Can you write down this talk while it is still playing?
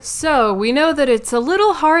So, we know that it's a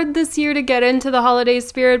little hard this year to get into the holiday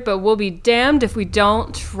spirit, but we'll be damned if we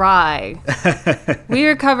don't try. We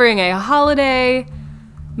are covering a holiday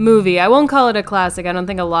movie. I won't call it a classic. I don't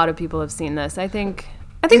think a lot of people have seen this. I think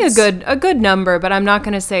a good number, but I'm not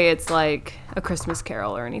going to say it's like A Christmas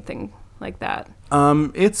Carol or anything like that.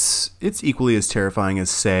 It's equally as terrifying as,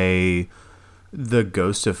 say, The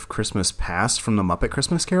Ghost of Christmas Past from the Muppet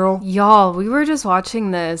Christmas Carol. Y'all, we were just watching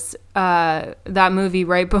that movie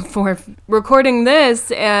right before recording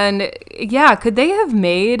this, and yeah, could they have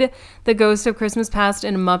made The Ghost of Christmas Past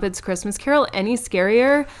and Muppet's Christmas Carol any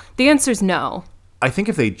scarier? The answer's no. I think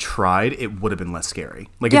if they tried, it would have been less scary.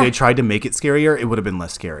 Like, if they tried to make it scarier, it would have been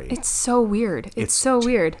less scary. It's so weird. It's so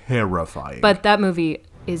weird. Terrifying. But that movie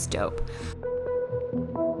is dope.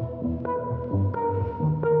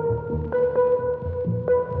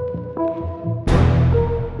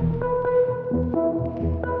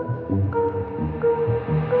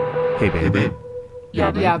 Hey, babe.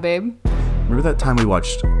 Yeah, babe. Remember that time we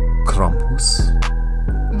watched Krampus?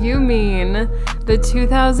 You mean the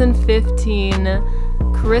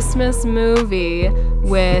 2015 Christmas movie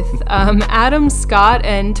with Adam Scott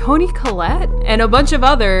and Toni Collette and a bunch of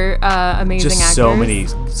other amazing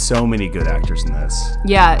actors. Just so many good actors in this.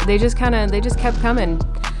 Yeah, they just kept coming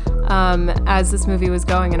as this movie was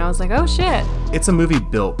going, and I was like, oh shit. It's a movie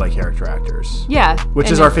built by character actors. Yeah. Which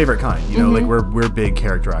is our favorite kind. You know, like we're big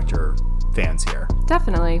character actor fans here.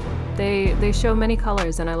 Definitely. They show many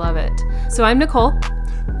colors, and I love it. So I'm Nicole.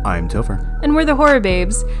 I'm Topher. And we're the Horror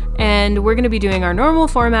Babes, and we're going to be doing our normal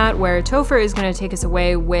format where Topher is going to take us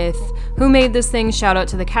away with who made this thing, shout out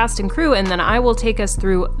to the cast and crew, and then I will take us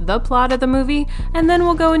through the plot of the movie, and then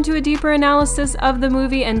we'll go into a deeper analysis of the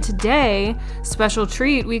movie. And today, special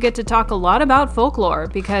treat, we get to talk a lot about folklore,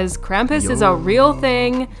 because Krampus is a real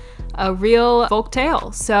thing, a real folk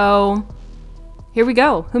tale. So here we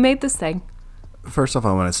go. Who made this thing? First off,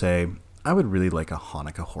 I want to say I would really like a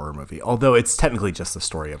Hanukkah horror movie, although it's technically just the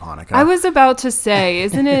story of Hanukkah. I was about to say,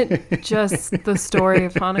 isn't it just the story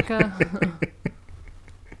of Hanukkah?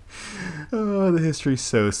 Oh, the history's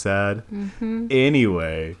so sad. Mm-hmm.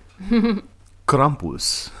 Anyway,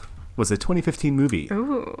 Krampus was a 2015 movie.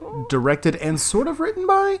 Ooh. Directed and sort of written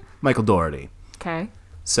by Michael Dougherty. Okay.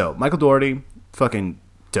 So, Michael Dougherty, fucking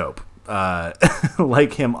dope.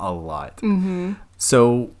 Like him a lot. Mm-hmm.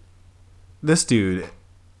 So, this dude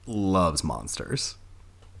loves monsters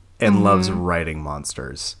and loves writing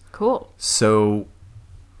monsters. Cool. So,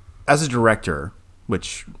 as a director,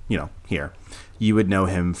 which, you know, here, you would know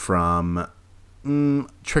him from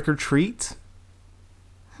Trick or Treat.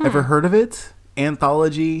 Ever heard of it?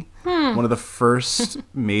 Anthology. One of the first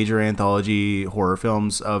major anthology horror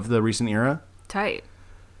films of the recent era. Tight.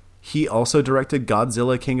 He also directed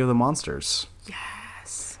Godzilla King of the Monsters.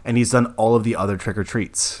 Yes. And he's done all of the other Trick or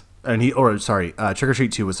Treats. And Trick or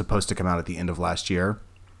Treat 2 was supposed to come out at the end of last year.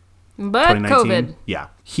 But COVID. Yeah.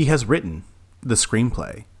 He has written the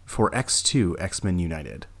screenplay for X2 X-Men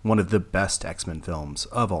United, one of the best X-Men films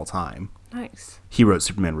of all time. Nice. He wrote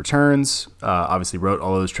Superman Returns, obviously wrote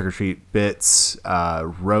all those Trick or Treat bits,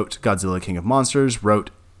 wrote Godzilla King of Monsters,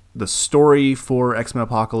 wrote the story for X-Men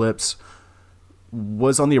Apocalypse,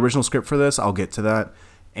 was on the original script for this. I'll get to that.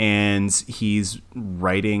 And he's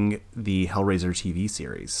writing the Hellraiser TV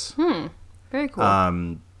series. Very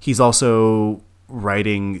cool. He's also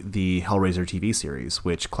writing the Hellraiser TV series,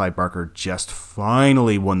 which Clive Barker just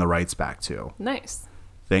finally won the rights back to. Nice.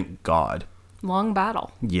 Thank God. Long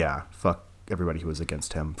battle. Yeah, fuck everybody who was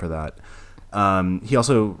against him for that. He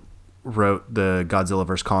also wrote the Godzilla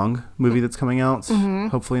vs. Kong movie that's coming out,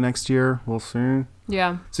 hopefully next year. We'll see.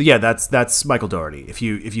 Yeah. So yeah, that's Michael Dougherty. If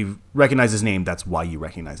you recognize his name, that's why you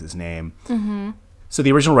recognize his name. Mm-hmm. So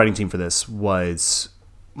the original writing team for this was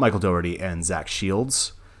Michael Dougherty and Zach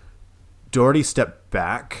Shields. Dougherty stepped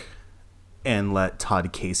back and let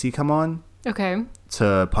Todd Casey come on. Okay.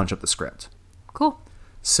 To punch up the script. Cool.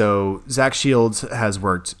 So Zach Shields has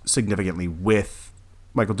worked significantly with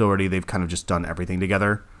Michael Dougherty. They've kind of just done everything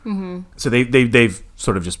together. Mm-hmm. So they've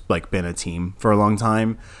sort of just like been a team for a long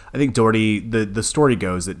time. I think Dougherty, the story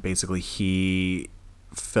goes that basically he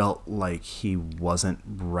felt like he wasn't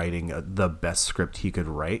writing the best script he could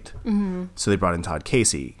write. Mm-hmm. So they brought in Todd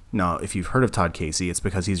Casey. Now, if you've heard of Todd Casey, it's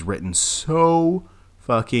because he's written so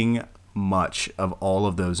fucking much of all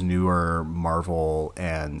of those newer Marvel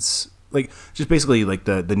and like just basically like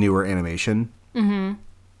the newer animation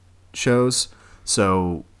shows.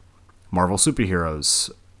 So Marvel superheroes,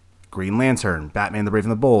 Green Lantern, Batman the Brave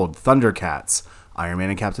and the Bold, Thundercats, Iron Man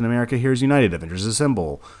and Captain America Heroes United, Avengers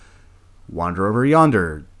Assemble, Wander Over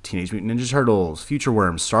Yonder, Teenage Mutant Ninja Turtles, Future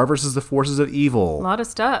Worms, Star vs. the Forces of Evil. A lot of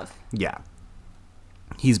stuff. Yeah.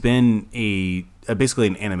 He's been basically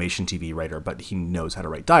an animation TV writer, but he knows how to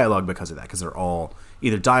write dialogue because of that, because they're all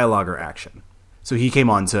either dialogue or action. So he came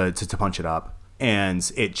on to punch it up,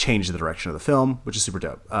 and it changed the direction of the film, which is super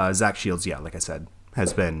dope. Zach Shields, yeah, like I said,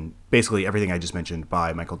 has been basically everything I just mentioned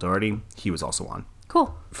by Michael Dougherty. He was also on.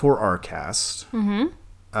 Cool. For our cast,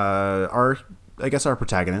 our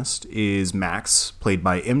protagonist is Max, played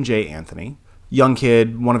by MJ Anthony. Young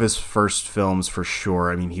kid, one of his first films for sure.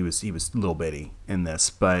 I mean, he was little bitty in this,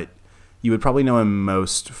 but you would probably know him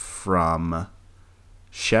most from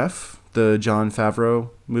Chef, the Jon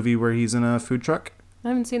Favreau movie where he's in a food truck. I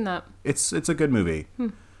haven't seen that. It's a good movie.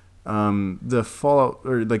 The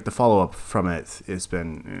follow up from it has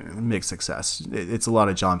been mixed success. It's a lot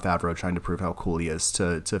of Jon Favreau trying to prove how cool he is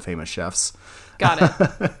to famous chefs. Got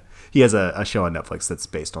it. He has a show on Netflix that's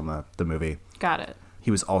based on the movie. Got it. He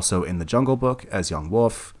was also in The Jungle Book as Young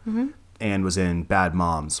Wolf, and was in Bad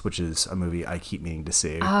Moms, which is a movie I keep meaning to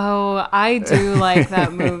see. Oh, I do like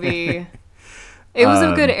that movie. It was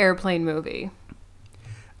a good airplane movie.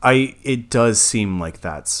 It does seem like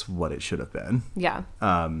that's what it should have been. Yeah.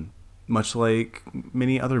 Much like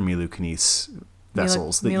many other Mila Kunis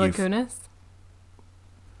vessels. Mila Kunis?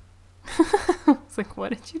 It's like, what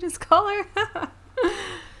did you just call her?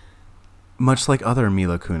 Much like other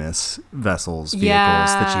Mila Kunis vessels, vehicles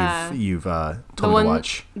that you've told me to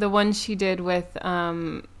watch. The one she did with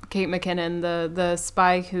Kate McKinnon, the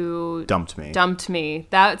spy who dumped me.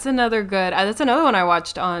 That's another good. That's another one I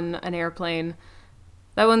watched on an airplane.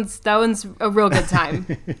 That one's a real good time.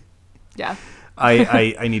 Yeah.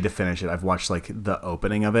 I need to finish it. I've watched like the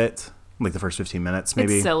opening of it, like the first 15 minutes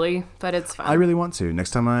maybe. It's silly, but it's fun. I really want to. Next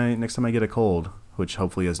time I get a cold, which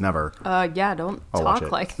hopefully is never. Yeah, don't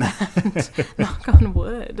talk like that. Knock on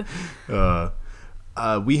wood.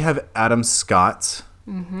 We have Adam Scott.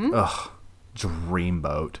 Ugh,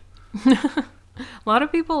 dreamboat. A lot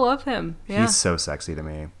of people love him. Yeah. He's so sexy to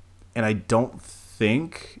me. And I don't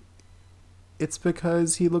think it's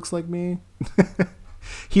because he looks like me.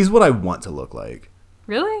 He's what I want to look like.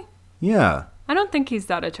 Really? Yeah. I don't think he's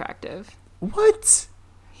that attractive. What?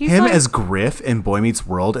 He's him like, as Griff in Boy Meets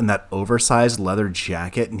World in that oversized leather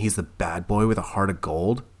jacket, and he's the bad boy with a heart of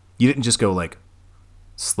gold? You didn't just go, like,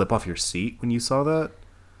 slip off your seat when you saw that?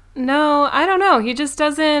 No, I don't know. He just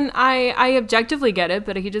doesn't... I objectively get it,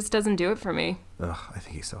 but he just doesn't do it for me. Ugh, I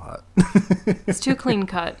think he's so hot. It's too clean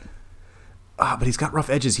cut. But he's got rough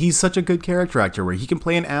edges. He's such a good character actor where he can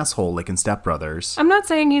play an asshole like in Step Brothers. I'm not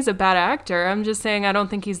saying he's a bad actor. I'm just saying I don't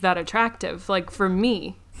think he's that attractive, like, for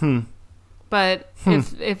me. But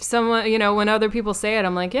if someone, when other people say it,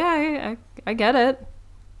 I'm like, yeah, I get it.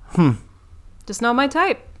 Just not my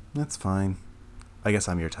type. That's fine. I guess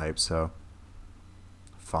I'm your type, so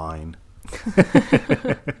fine.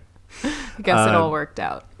 I guess it all worked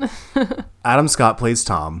out. Adam Scott plays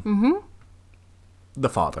Tom. The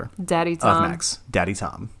father. Daddy Tom. Of Max. Daddy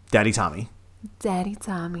Tom. Daddy Tommy. Daddy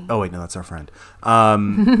Tommy. Oh, wait, no, that's our friend.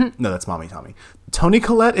 No, that's Mommy Tommy. Toni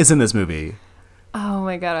Collette is in this movie. Oh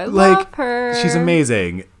my God, I love her. She's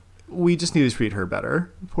amazing. We just need to treat her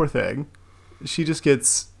better. Poor thing. She just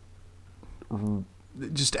gets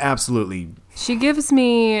just absolutely. She gives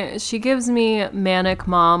me manic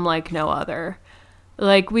mom like no other.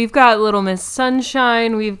 Like, we've got Little Miss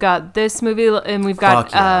Sunshine, we've got this movie, and we've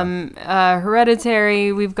got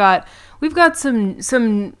Hereditary. We've got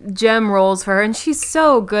some gem roles for her, and she's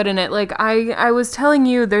so good in it. Like, I was telling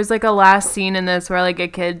you, there's like a last scene in this where like a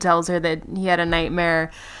kid tells her that he had a nightmare,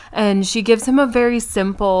 and she gives him a very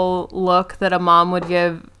simple look that a mom would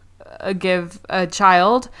give a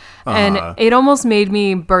child, and it almost made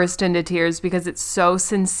me burst into tears because it's so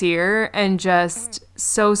sincere and just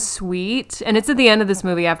so sweet. And it's at the end of this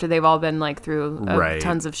movie after they've all been like through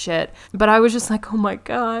tons of shit, but I was just like, oh my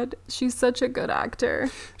God, she's such a good actor.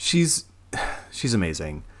 She's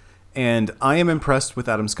amazing, and I am impressed with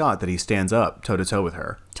Adam Scott that he stands up toe to toe with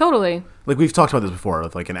her. Totally. Like, we've talked about this before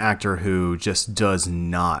with like an actor who just does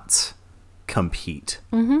not compete.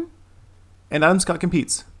 And Adam Scott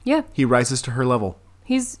competes. Yeah. He rises to her level.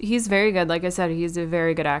 He's very good. Like I said, he's a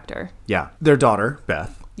very good actor. Yeah. Their daughter,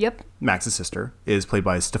 Beth. Yep. Max's sister, is played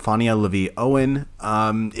by Stefania Levy Owen.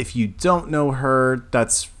 If you don't know her,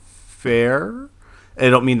 that's fair. I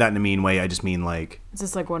don't mean that in a mean way. I just mean like... Is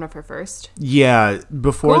this like one of her first? Yeah.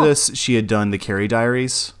 Before this, she had done the Carrie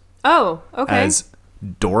Diaries. Oh, okay. As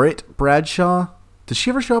Dorrit Bradshaw. Does she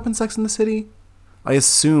ever show up in Sex and the City? I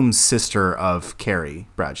assume sister of Carrie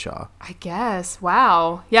Bradshaw. I guess.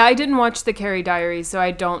 Wow. Yeah, I didn't watch the Carrie Diaries, so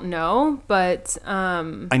I don't know, but...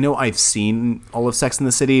 I know I've seen all of Sex and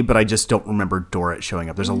the City, but I just don't remember Dorrit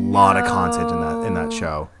showing up. There's a lot of content in that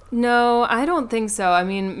show. No, I don't think so. I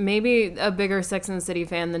mean, maybe a bigger Sex and the City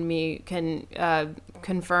fan than me can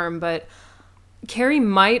confirm, but Carrie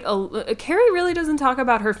Carrie really doesn't talk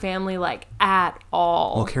about her family like at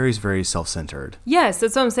all. Well, Carrie's very self-centered. Yes,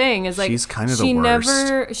 that's what I'm saying. Is like She's kind of the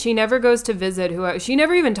worst. She never goes to visit she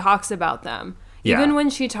never even talks about them. Yeah. Even when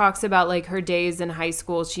she talks about like her days in high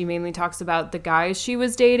school, she mainly talks about the guys she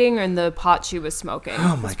was dating and the pot she was smoking.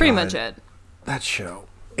 Oh my That's pretty God. much it. That show.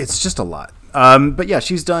 It's just a lot. But yeah,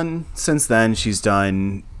 she's done since then. She's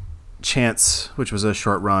done Chance, which was a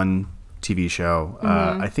short run TV show.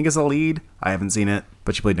 I think as a lead. I haven't seen it,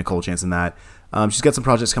 but she played Nicole Chance in that. She's got some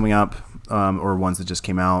projects coming up, or ones that just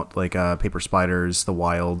came out, like Paper Spiders, The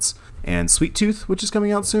Wilds, and Sweet Tooth, which is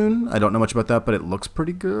coming out soon. I don't know much about that, but it looks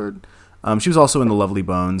pretty good. She was also in The Lovely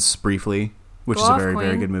Bones briefly, which is a very,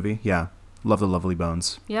 very good movie. Yeah. Love The Lovely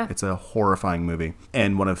Bones. Yeah. It's a horrifying movie.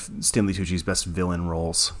 And one of Stanley Tucci's best villain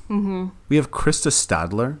roles. Mm-hmm. We have Krista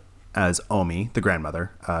Stadler as Omi, the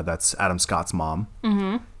grandmother. That's Adam Scott's mom.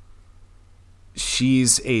 Mm-hmm.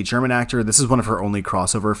 She's a German actor. This is one of her only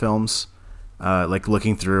crossover films. Like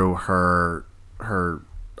looking through her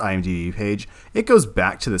IMDb page, it goes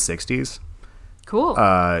back to the 60s. Cool.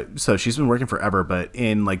 So she's been working forever, but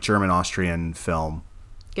in like German-Austrian film.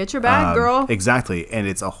 Get your bag, girl. Exactly. And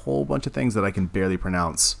it's a whole bunch of things that I can barely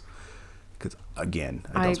pronounce. Because, again,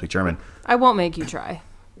 I don't speak German. I won't make you try.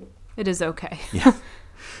 It is okay. Yeah.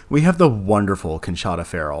 We have the wonderful Conchata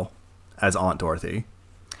Ferrell as Aunt Dorothy.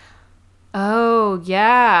 Oh,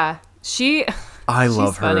 yeah. I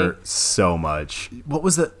love her funny. so much. What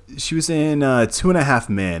was the... She was in 2.5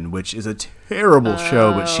 Men, which is a terrible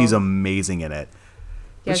show, but she's amazing in it.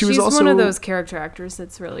 Yeah, she was she's also one of those character actors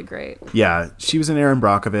that's really great. Yeah, she was in Erin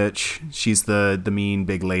Brockovich. She's the mean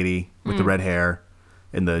big lady with the red hair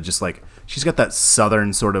and the just like she's got that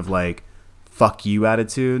southern sort of like fuck you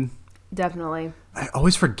attitude. Definitely. I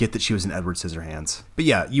always forget that she was in Edward Scissorhands. But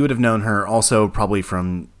yeah, you would have known her also probably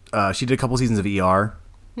from she did a couple seasons of ER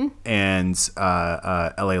and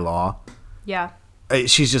LA Law. Yeah.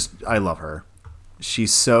 She's just I love her.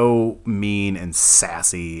 She's so mean and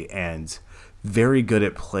sassy and very good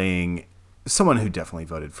at playing someone who definitely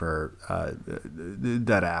voted for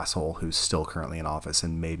that asshole who's still currently in office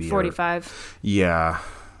and maybe 45. Yeah.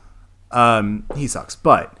 He sucks,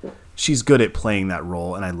 but she's good at playing that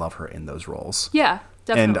role and I love her in those roles. Yeah,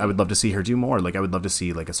 definitely. And I would love to see her do more. Like I would love to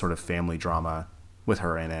see like a sort of family drama with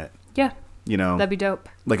her in it. Yeah. You know. That'd be dope.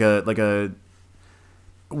 Like a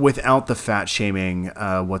without the fat shaming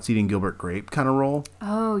What's Eating Gilbert Grape kind of role.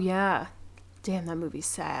 Oh, yeah. Damn, that movie's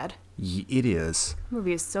sad. It is. The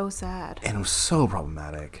movie is so sad. And it was so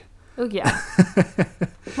problematic. Oh, yeah.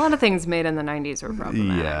 A lot of things made in the 90s were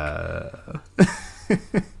problematic. Yeah.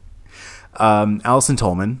 Alison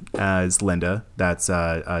Tolman as Linda. That's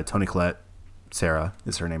Toni Collette. Sarah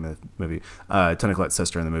is her name in the movie. Toni Collette's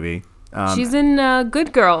sister in the movie. She's in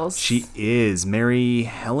Good Girls. She is. Mary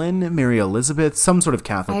Elizabeth, some sort of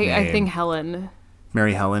Catholic name. I think Helen.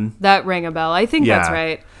 Mary Helen. That rang a bell. I think that's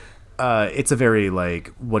right. It's a very,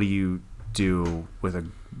 like, what do you do with a...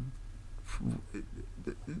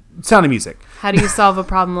 Sound of Music. How do you solve a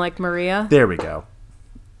problem like Maria? There we go.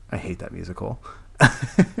 I hate that musical.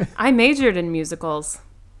 I majored in musicals.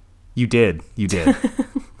 You did.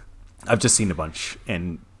 I've just seen a bunch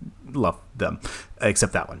and love them,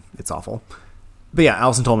 except that one. It's awful. But yeah,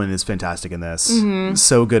 Alison Tolman is fantastic in this. Mm-hmm.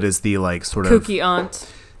 So good as the like sort of kooky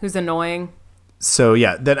aunt who's annoying. So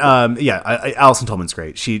yeah, that Alison Tolman's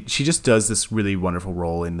great. She just does this really wonderful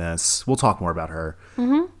role in this. We'll talk more about her.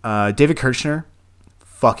 Mm-hmm. David Kirshner,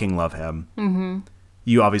 fucking love him. Mm-hmm.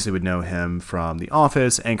 You obviously would know him from The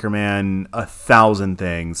Office, Anchorman, 1,000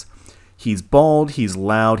 things. He's bald, he's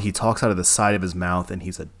loud, he talks out of the side of his mouth, and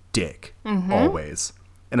he's a dick always.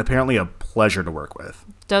 And apparently a pleasure to work with.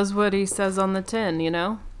 Does what he says on the tin, you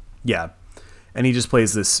know? Yeah. And he just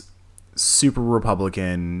plays this super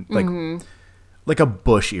Republican, like a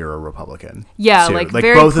Bush era Republican. Yeah, too. like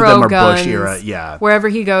very both of pro them are guns. Bush era. Yeah. Wherever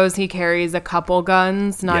he goes, he carries a couple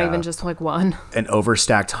guns, not Yeah. even just like one. An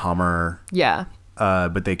overstacked Hummer. Yeah.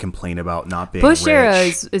 But they complain about not being Bush rich. era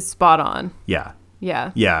is spot on. Yeah.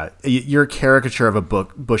 Yeah. Yeah. Your caricature of a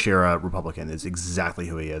Bush era Republican is exactly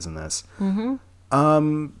who he is in this. Mm-hmm.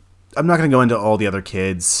 I'm not going to go into all the other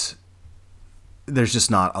kids. There's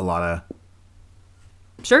just not a lot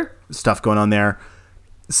of stuff going on there.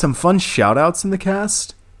 Some fun shout outs in the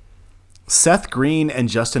cast. Seth Green and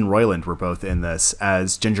Justin Roiland were both in this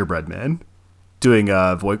as gingerbread men doing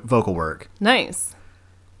vocal work. Nice.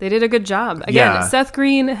 They did a good job. Again, Yeah. Seth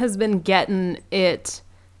Green has been getting it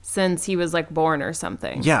since he was like born or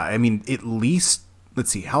something. Yeah, I mean, at least, let's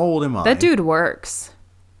see, how old am I? That dude works.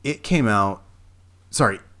 It came out,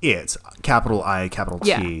 sorry, It, capital I, capital T,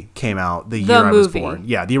 Yeah. came out the year The I was movie. born.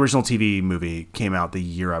 Yeah, the original TV movie came out the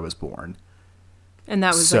year I was born. And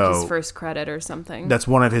that was So- like his first credit or something. That's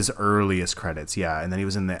one of his earliest credits, yeah. And then he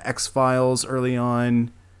was in the X-Files early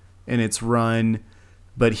on in its run.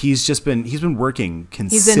 But he's been working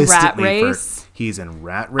consistently. Rat Race. He's in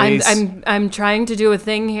Rat Race. I'm trying to do a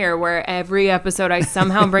thing here where every episode I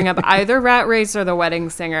somehow bring up either Rat Race or The Wedding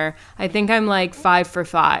Singer. I think I'm like 5 for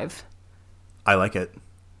 5. I like it.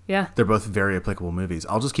 Yeah. They're both very applicable movies.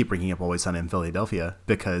 I'll just keep bringing up Always Sunny in Philadelphia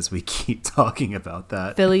because we keep talking about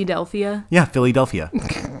that. Philadelphia. Yeah, Philadelphia.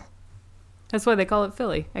 That's why they call it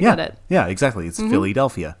Philly. I yeah, get it. Yeah, exactly. It's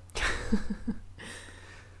Philadelphia.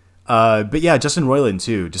 But yeah, Justin Roiland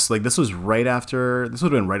too. Just like this would have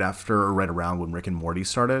been right after or right around when Rick and Morty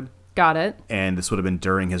started. Got it. And this would have been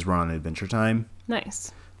during his run on Adventure Time.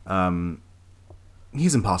 Nice.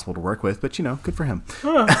 He's impossible to work with, but good for him.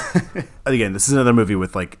 Again, this is another movie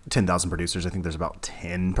with like 10,000 producers. I think there's about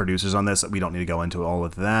 10 producers on this. We don't need to go into all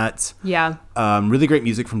of that. Yeah. Really great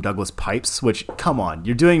music from Douglas Pipes, which, come on,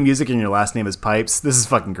 you're doing music and your last name is Pipes. This is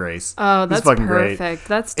fucking great. Oh, This that's is fucking perfect. great.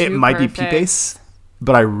 That's too It might perfect. be P-Bass,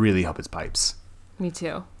 but I really hope it's Pipes. Me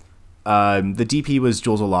too. The DP was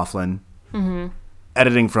Jules O'Loughlin.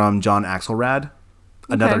 Editing from John Axelrad.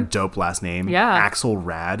 Another Okay. dope last name. Yeah.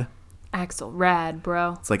 Axelrad. Axel, rad,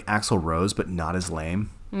 bro. It's like Axl Rose, but not as lame.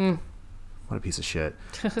 What a piece of shit.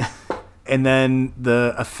 And then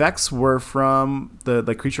the effects were from the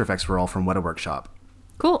creature effects were all from Weta Workshop,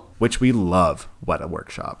 Cool. which we love. Weta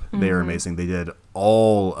Workshop. They are amazing. They did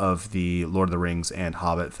all of the Lord of the Rings and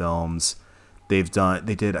Hobbit films. They've worked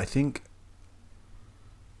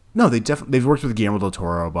with Guillermo del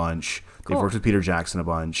Toro a bunch. Cool. They've worked with Peter Jackson a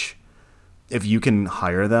bunch. If you can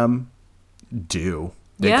hire them, do.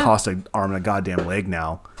 They Yeah. cost an arm and a goddamn leg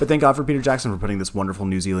now. But thank God for Peter Jackson for putting this wonderful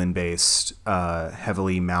New Zealand-based,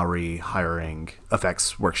 heavily Maori hiring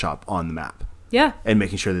effects workshop on the map. Yeah. And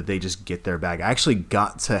making sure that they just get their bag. I actually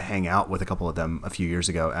got to hang out with a couple of them a few years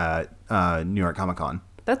ago at New York Comic Con.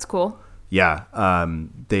 That's cool. Yeah.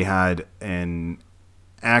 They had an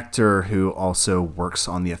actor who also works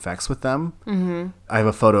on the effects with them. Mm-hmm. I have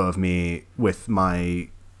a photo of me with my...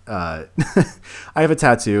 I have a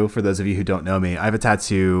tattoo, for those of you who don't know me. I have a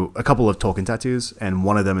couple of Tolkien tattoos, and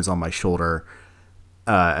one of them is on my shoulder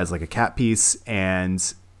as like a cat piece,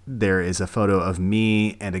 and there is a photo of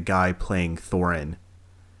me and a guy playing Thorin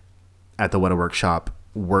at the Weta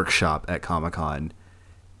workshop at Comic-Con,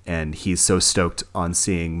 and he's so stoked on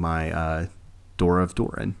seeing my Door of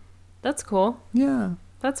Doran. That's cool. Yeah.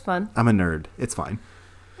 That's fun. I'm a nerd. It's fine.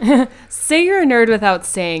 Say you're a nerd without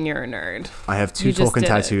saying you're a nerd. I have 2 You just Tolkien did it.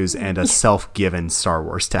 tattoos and a self-given Star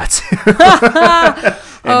Wars tattoo. And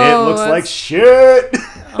it looks like shit.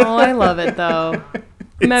 Oh, I love it though.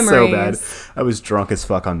 It's Memories. so bad. I was drunk as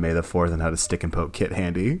fuck on May the 4th and had a stick and poke kit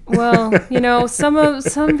handy. Well,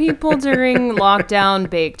 some people during lockdown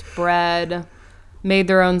baked bread, made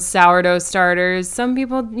their own sourdough starters. Some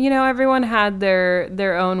people, everyone had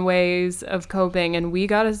their own ways of coping, and we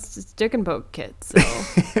got a stick and poke kit. So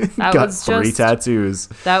that Got was 3 just tattoos.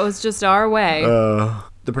 that was just our way.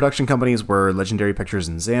 The production companies were Legendary Pictures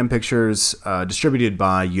and Zam Pictures, distributed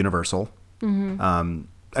by Universal.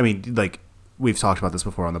 We've talked about this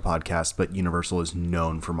before on the podcast, but Universal is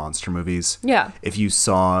known for monster movies. Yeah. If you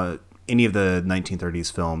saw any of the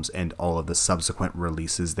 1930s films and all of the subsequent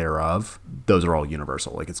releases thereof, those are all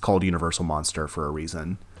Universal. Like, it's called Universal Monster for a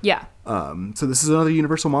reason. Yeah. So this is another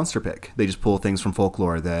Universal Monster pick. They just pull things from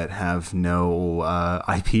folklore that have no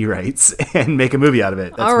IP rights and make a movie out of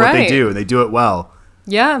it. That's All what they right. do, and they do it well.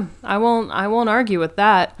 Yeah. I won't argue with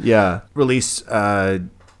that. Yeah. Released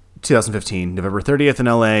 2015, November 30th in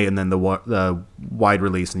LA, and then the wide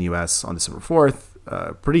release in the US on December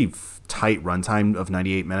 4th. Pretty tight runtime of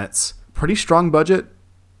 98 minutes. Pretty strong budget,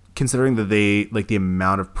 considering that the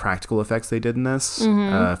amount of practical effects they did in this.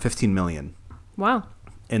 15 million. Wow.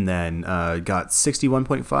 And then got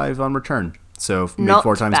 61.5 on return. So made Not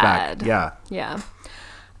 4 times bad. back. Yeah. Yeah.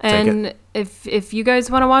 Take And if you guys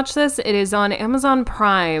want to watch this, it is on Amazon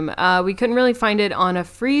Prime. We couldn't really find it on a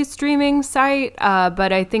free streaming site,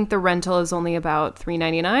 but I think the rental is only about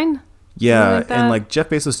 $3.99. Yeah, like that. and like Jeff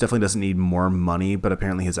Bezos definitely doesn't need more money, but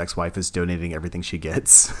apparently his ex-wife is donating everything she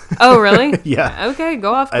gets. Oh, really? Yeah. Okay,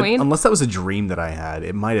 go off, queen. Unless that was a dream that I had.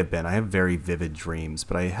 It might have been. I have very vivid dreams,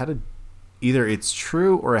 but I had either it's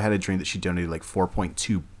true or I had a dream that she donated like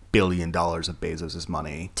 $4.2 billion of Bezos'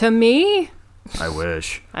 money. To me? I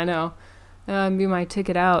wish. I know. Be my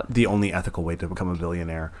ticket out. The only ethical way to become a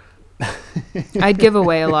billionaire. I'd give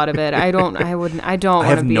away a lot of it. I don't I want have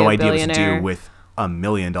to be no a idea what to billionaire. do with $1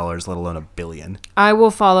 million, let alone $1 billion. I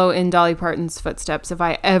will follow in Dolly Parton's footsteps if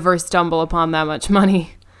I ever stumble upon that much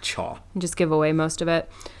money. Chaw. And just give away most of it.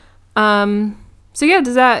 So yeah,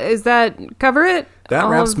 does that cover it? That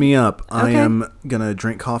wraps me up. I Okay. am gonna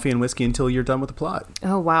drink coffee and whiskey until you're done with the plot.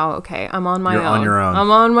 Oh wow, okay. I'm on my You're own. on your own.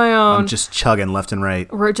 I'm on my own. I'm just chugging left and right.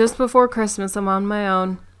 We're just before Christmas. I'm on my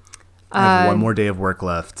own. I have one more day of work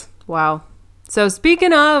left. Wow. So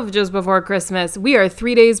speaking of just before Christmas, we are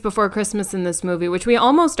 3 days before Christmas in this movie, which we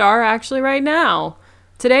almost are actually right now.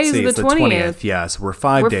 Today is It's the 20th. Yes, we're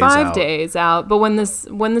 5 We're days 5 out. days out, but when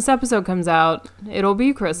this episode comes out, it'll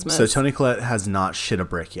be Christmas. So Toni Collette has not shit a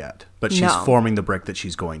brick yet, but she's No. forming the brick that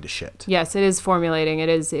she's going to shit. Yes, it is formulating. It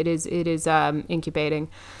is incubating.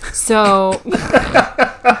 So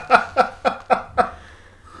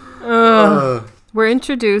we're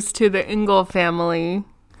introduced to the Ingle family,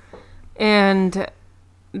 and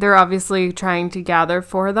they're obviously trying to gather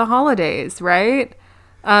for the holidays, right?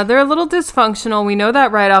 They're a little dysfunctional. We know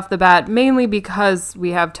that right off the bat, mainly because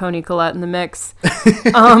we have Toni Collette in the mix.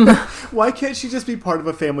 Why can't she just be part of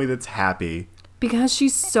a family that's happy? Because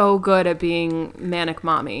she's so good at being manic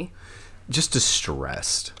mommy. Just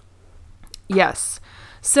distressed. Yes.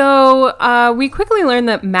 So we quickly learn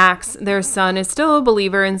that Max, their son, is still a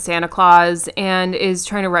believer in Santa Claus and is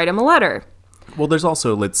trying to write him a letter. Well, there's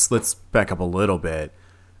also, let's back up a little bit.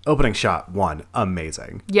 Opening shot 1,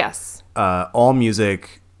 amazing. Yes. All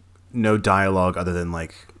music, no dialogue other than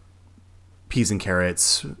like peas and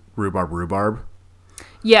carrots, rhubarb.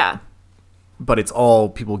 Yeah. But it's all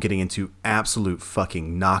people getting into absolute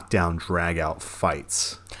fucking knockdown, drag out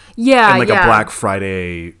fights. Yeah. And like yeah. a Black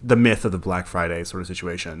Friday, the myth of the Black Friday sort of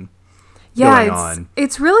situation. Yeah, going on.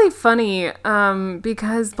 it's really funny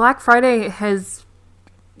because Black Friday has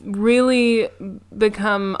really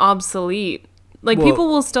become obsolete. Like, Well, people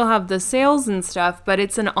will still have the sales and stuff, but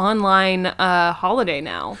it's an online holiday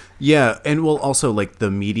now. Yeah, and well, also like the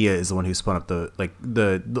media is the one who spun up the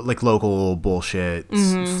local bullshit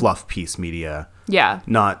fluff piece media, Yeah.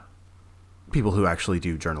 not people who actually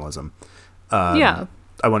do journalism. Yeah.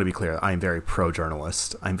 I want to be clear. I am very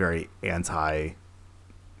pro-journalist. I'm very anti.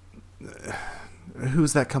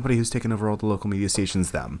 Who's that company who's taken over all the local media stations?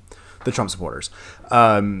 Them, the Trump supporters.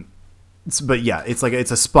 But yeah, it's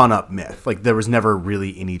a spun up myth. Like there was never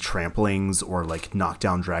really any tramplings or like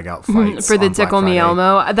knockdown drag out fights For the on Black Tickle Me Friday.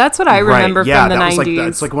 Elmo. That's what I remember yeah, from the that 90s.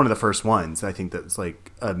 It's like one of the first ones. I think that's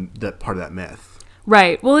like that part of that myth.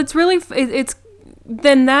 Right. Well, it's really, it's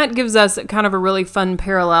then that gives us kind of a really fun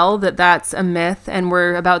parallel that's a myth, and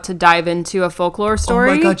we're about to dive into a folklore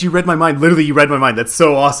story. Oh my god, you read my mind. Literally, you read my mind. That's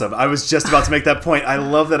so awesome. I was just about to make that point. I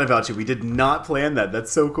love that about you. We did not plan that.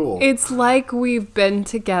 That's so cool. It's like we've been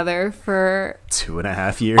together for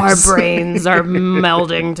 2.5 years. our brains are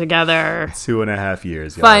melding together. 2.5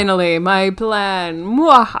 years. Y'all. Finally, my plan.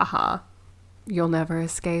 Mwahaha. You'll never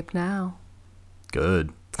escape now.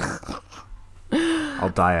 Good. I'll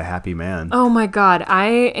die a happy man. Oh my god, I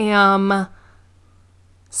am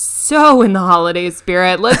so in the holiday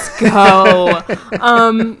spirit. Let's go.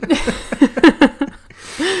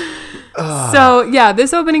 So yeah,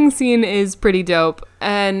 this opening scene is pretty dope,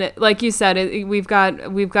 and like you said, we've got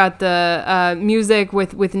the music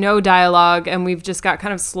with no dialogue, and we've just got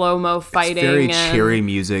kind of slow-mo fighting. It's very and cheery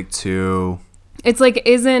music too. It's like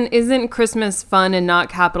isn't Christmas fun and not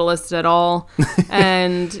capitalist at all?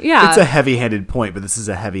 And yeah, It's a heavy-handed point, but this is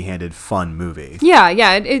a heavy-handed fun movie. yeah.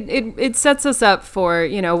 It sets us up for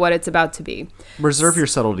what it's about to be. Reserve your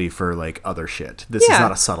subtlety for like other shit. This Yeah. is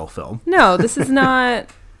not a subtle film. No, this is not.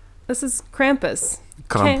 This is Krampus.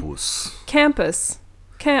 Krampus. Campus.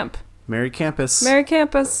 Camp. Merry Campus. Merry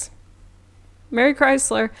Campus. Merry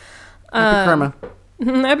Chrysler. Happy Crema.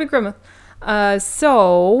 Happy Christmas.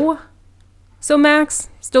 So Max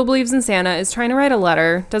still believes in Santa, is trying to write a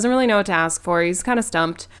letter, doesn't really know what to ask for. He's kind of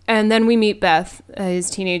stumped. And then we meet Beth,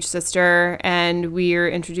 his teenage sister, and we're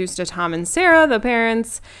introduced to Tom and Sarah, the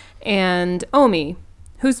parents, and Omi,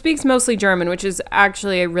 who speaks mostly German, which is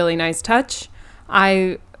actually a really nice touch.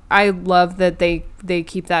 I love that they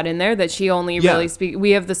keep that in there, that she only really speaks.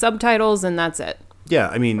 We have the subtitles, and that's it. Yeah,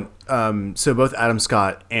 I mean, so both Adam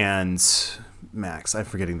Scott and Max, I'm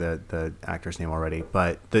forgetting the actor's name already,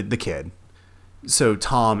 but the kid. So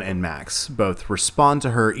Tom and Max both respond to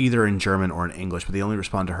her either in German or in English, but they only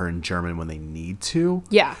respond to her in German when they need to.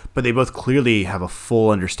 Yeah. But they both clearly have a full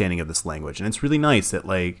understanding of this language. And it's really nice that,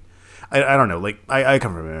 like, I don't know, like, I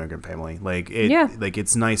come from an immigrant family. Like,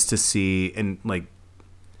 it's nice to see, and, like,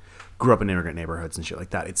 grew up in immigrant neighborhoods and shit like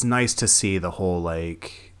that. It's nice to see the whole,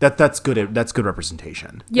 like, that's good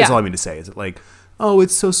representation. Yeah. That's all I mean to say, is that, like, oh,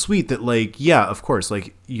 it's so sweet that, like, yeah, of course,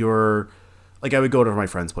 like, your like I would go to my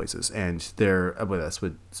friends' places and they're with us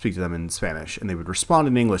would speak to them in Spanish and they would respond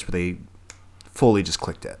in English, but they fully just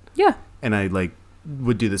clicked it. Yeah. And I like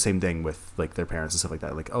would do the same thing with like their parents and stuff like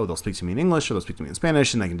that. Like, oh, they'll speak to me in English or they'll speak to me in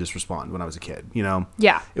Spanish and I can just respond when I was a kid, you know?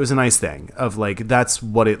 Yeah. It was a nice thing of like, that's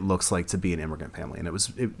what it looks like to be an immigrant family.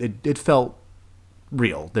 And it felt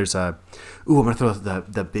real. There's I'm going to throw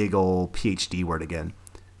the big old PhD word again.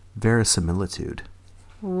 Verisimilitude.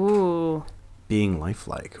 Ooh. Being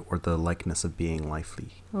lifelike, or the likeness of being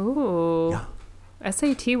lively. Ooh. Yeah.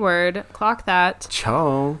 SAT word. Clock that.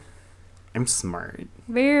 Cho. I'm smart.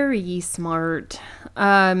 Very smart.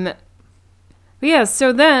 But yeah,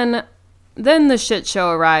 so then the shit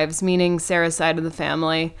show arrives, meaning Sarah's side of the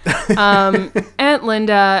family. Aunt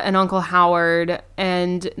Linda and Uncle Howard,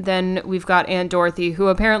 and then we've got Aunt Dorothy, who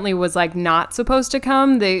apparently was like not supposed to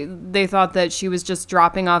come. They thought that she was just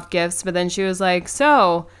dropping off gifts, but then she was like,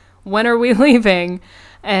 so when are we leaving?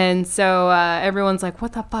 And so everyone's like,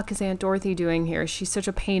 what the fuck is Aunt Dorothy doing here? She's such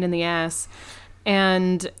a pain in the ass.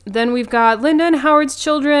 And then we've got Linda and Howard's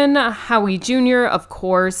children, Howie Jr., of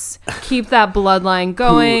course. Keep that bloodline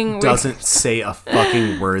going. Who doesn't say a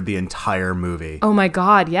fucking word the entire movie? Oh my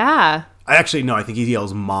God, yeah. I think he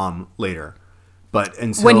yells mom later. But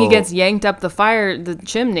until... When he gets yanked up the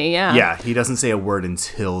chimney, yeah. Yeah, he doesn't say a word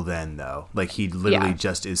until then, though. Like, he literally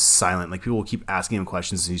just is silent. Like, people will keep asking him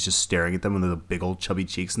questions, and he's just staring at them with the big old chubby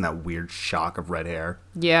cheeks and that weird shock of red hair.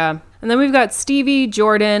 Yeah. And then we've got Stevie,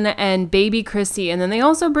 Jordan, and baby Chrissy, and then they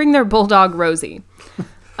also bring their bulldog, Rosie.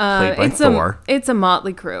 Played by Thor. It's a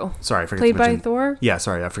motley crew. Sorry, I forgot Played to mention... by Thor? Yeah,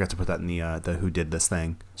 sorry, I forgot to put that in the Who Did This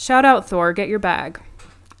thing. Shout out Thor, get your bag.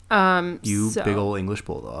 Big old English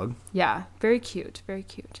bulldog. Yeah, very cute, very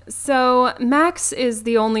cute. So Max is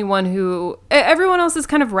the only one who... Everyone else is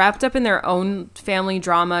kind of wrapped up in their own family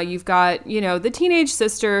drama. You've got, the teenage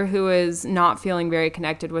sister who is not feeling very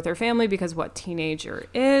connected with her family because what teenager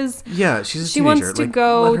is. Yeah, she's a She teenager. wants to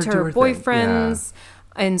go to her boyfriend's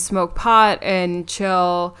and smoke pot and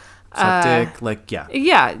chill. Suck dick, yeah.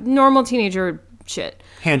 Yeah, normal teenager shit.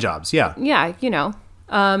 Hand jobs, yeah. Yeah,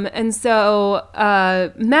 and so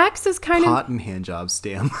Max is kind Pot and hand jobs,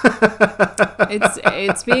 damn.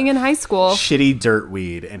 it's being in high school. Shitty dirt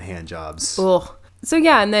weed and hand jobs. Ugh. So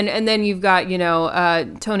yeah, and then you've got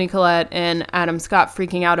Tony Collette and Adam Scott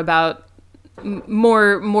freaking out about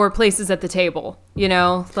more places at the table.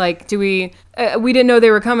 Like we didn't know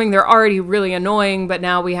they were coming. They're already really annoying, but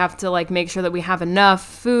now we have to like make sure that we have enough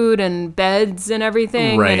food and beds and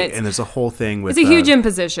everything. Right, and there's a whole thing with it's a huge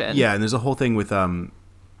imposition. Yeah, and there's a whole thing with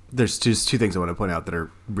There's just two things I want to point out that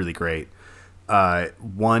are really great.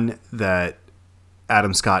 One, that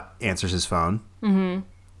Adam Scott answers his phone. Mm-hmm.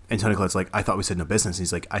 And Toni Collette's like, I thought we said no business. And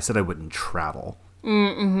he's like, I said I wouldn't travel.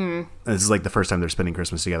 Mm-hmm. And this is like the first time they're spending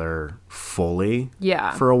Christmas together fully.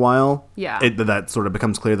 Yeah. For a while. Yeah. That sort of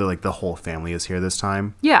becomes clear that like the whole family is here this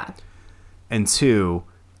time. Yeah. And two,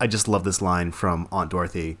 I just love this line from Aunt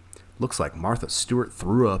Dorothy. Looks like Martha Stewart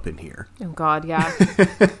threw up in here. Oh, God, yeah.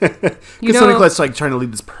 Because Toni Collette's like trying to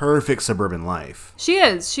lead this perfect suburban life. She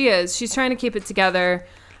is. She's trying to keep it together.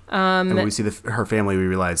 And when we see her family, we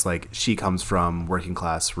realize like she comes from working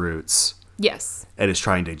class roots. Yes. And is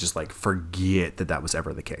trying to just like forget that was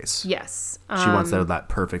ever the case. Yes. She wants that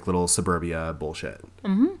perfect little suburbia bullshit.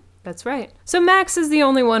 Mm-hmm. That's right. So Max is the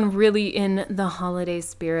only one really in the holiday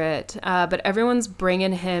spirit, but everyone's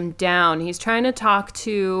bringing him down. He's trying to talk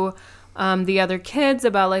to the other kids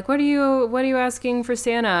about like, what are you asking for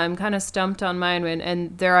Santa? I'm kind of stumped on mine,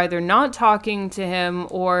 and they're either not talking to him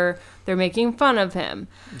or they're making fun of him.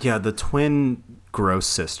 Yeah, the twin gross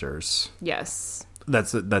sisters. Yes.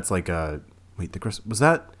 That's like wait, the gross was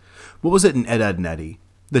that? What was it in Ed, Edd n Eddy?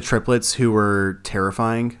 The triplets who were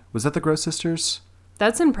terrifying. Was that the Gross sisters?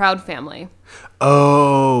 That's in Proud Family.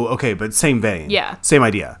 Oh, okay, but same vein. Yeah. Same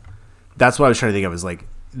idea. That's what I was trying to think of, is like,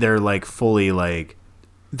 they're like fully like,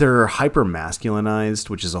 they're hyper masculinized,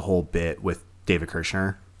 which is a whole bit with David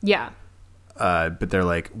Kirshner. Yeah. But they're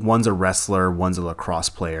like, one's a wrestler, one's a lacrosse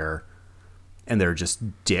player, and they're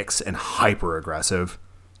just dicks and hyper aggressive.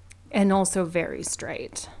 And also very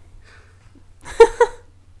straight.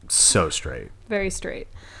 So straight. Very straight.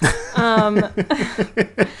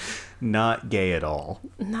 Not gay at all.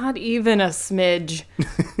 Not even a smidge.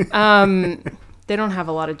 They don't have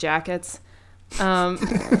a lot of jackets. And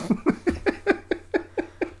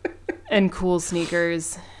cool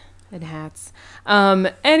sneakers and hats.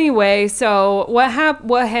 Anyway, so what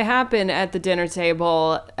happened at the dinner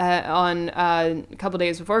table on a couple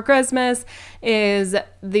days before Christmas is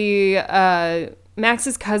the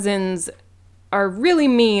Max's cousins are really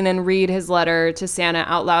mean and read his letter to Santa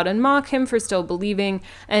out loud and mock him for still believing.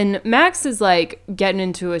 And Max is like getting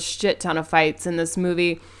into a shit ton of fights in this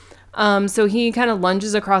movie. So he kind of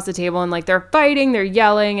lunges across the table and like they're fighting, they're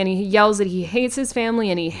yelling, and he yells that he hates his family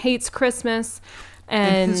and he hates Christmas.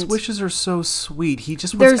 And his wishes are so sweet. He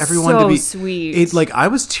just wants everyone to be sweet. I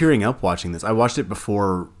was tearing up watching this. I watched it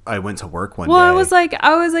before I went to work one day. Well, I was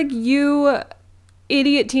like, you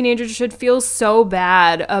idiot teenagers should feel so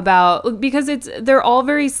bad about, because they're all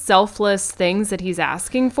very selfless things that he's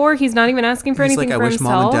asking for. He's not even asking for anything for himself. I wish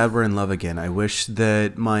mom and dad were in love again. I wish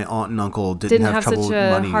that my aunt and uncle didn't have trouble such with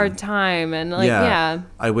a money. hard time. And like, yeah.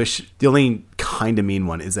 I wish the only kind of mean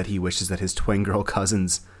one is that he wishes that his twin girl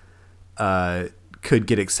cousins could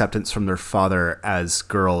get acceptance from their father as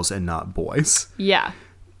girls and not boys. Yeah.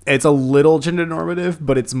 It's a little gender normative,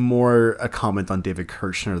 but it's more a comment on David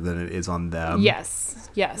Kirshner than it is on them. Yes,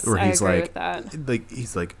 where I he's agree with that.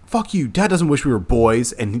 He's like, fuck you, Dad doesn't wish we were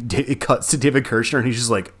boys. And it cuts to David Kirshner and he's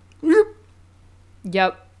just like,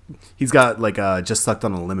 yep. He's got like just sucked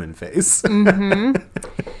on a lemon face. Mm-hmm.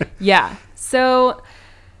 Yeah. So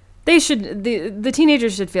the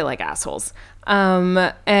teenagers should feel like assholes.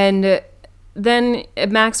 And then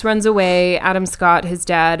Max runs away. Adam Scott, his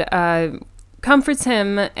dad, comforts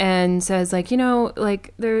him and says, like,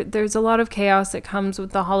 like there's a lot of chaos that comes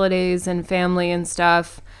with the holidays and family and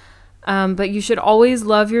stuff. But you should always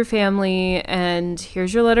love your family, and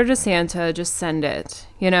here's your letter to Santa. Just send it,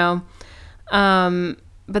 But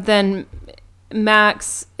then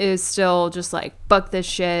Max is still just like, fuck this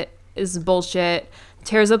shit. This is bullshit.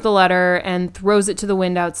 Tears up the letter and throws it to the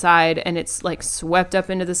wind outside, and it's like swept up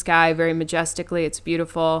into the sky very majestically. It's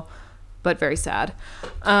beautiful, but very sad.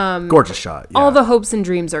 Gorgeous shot. Yeah. All the hopes and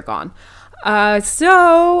dreams are gone.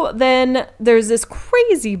 So then there's this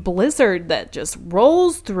crazy blizzard that just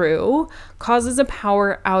rolls through, causes a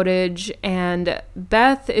power outage, and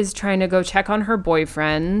Beth is trying to go check on her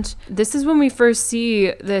boyfriend. This is when we first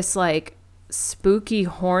see this like spooky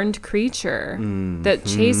horned creature that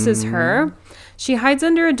chases her. She hides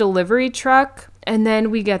under a delivery truck, and then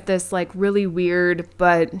we get this like really weird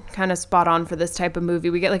but kind of spot on for this type of movie.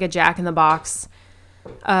 We get like a Jack in the Box.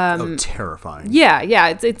 Terrifying.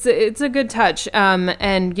 Yeah, it's a good touch.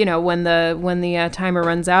 And when the timer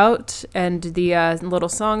runs out and the little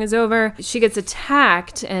song is over, she gets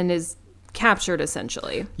attacked and is captured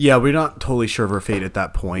essentially. Yeah, we're not totally sure of her fate at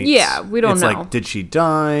that point. Yeah, we don't know. It's like, did she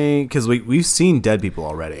die? Because we've seen dead people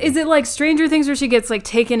already. Is it like Stranger Things where she gets like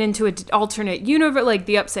taken into an alternate universe, like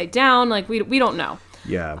the Upside Down? Like we don't know.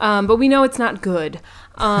 Yeah. But we know it's not good.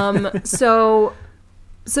 So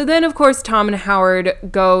then of course Tom and Howard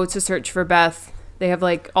go to search for Beth. They have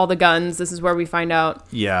like all the guns. This is where we find out.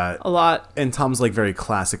 Yeah. A lot. And Tom's like very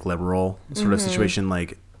classic liberal sort of situation,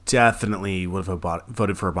 like. Definitely would have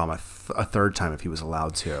voted for Obama a third time if he was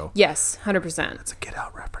allowed to. Yes, 100%. That's a Get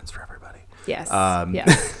Out reference for everybody. Yes.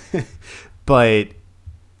 Yes. But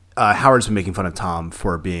Howard's been making fun of Tom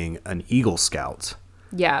for being an Eagle Scout.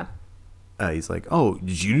 Yeah. He's like, oh,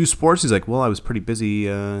 did you do sports? He's like, well, I was pretty busy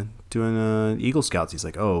doing Eagle Scouts. He's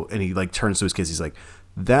like, oh, and he like turns to his kids. He's like,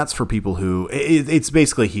 that's for people who. It's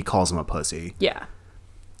basically he calls him a pussy. Yeah.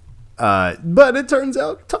 But it turns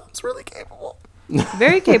out Tom's really capable.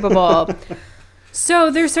 Very capable.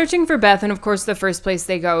 So they're searching for Beth, and of course the first place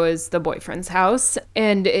they go is the boyfriend's house,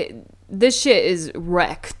 and this shit is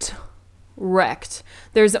wrecked.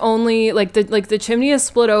 There's only like the chimney is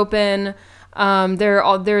split open. There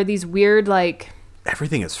are these weird like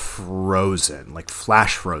everything is frozen, like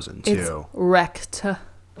flash frozen too. It's wrecked.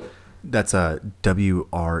 That's a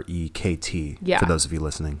WREKT for those of you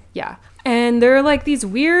listening. Yeah, and there are like these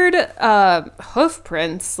weird hoof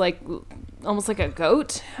prints, like almost like a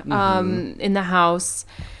goat, in the house.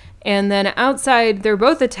 And then outside, they're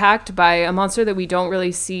both attacked by a monster that we don't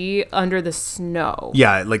really see under the snow.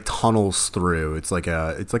 Yeah, it like tunnels through. It's like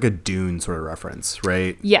a Dune sort of reference,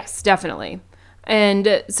 right? Yes, definitely.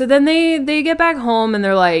 And so then they get back home and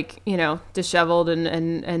they're like, disheveled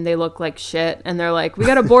and they look like shit. And they're like, we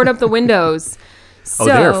got to board up the windows. So,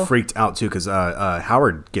 they're freaked out too because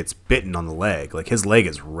Howard gets bitten on the leg. Like his leg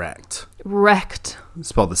is wrecked.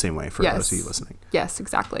 Spelled the same way for those of you listening. Yes,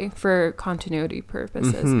 exactly. For continuity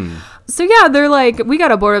purposes. Mm-hmm. So yeah, they're like, we got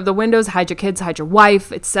to board up the windows, hide your kids, hide your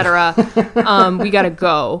wife, etc. We got to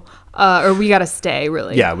go. Or we got to stay,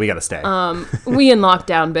 really. Yeah, we got to stay. We in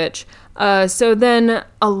lockdown, bitch. So then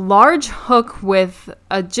a large hook with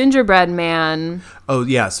a gingerbread man. Oh,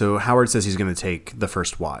 yeah. So Howard says he's going to take the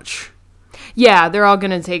first watch. Yeah, they're all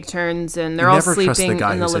going to take turns, and they're all Never trust sleeping the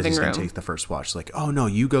guy in the who says living he's room. going to take the first watch. Like, oh no,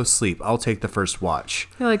 you go sleep. I'll take the first watch.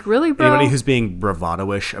 You're like, really, bro? Anybody who's being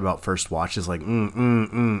bravado-ish about first watch is like, I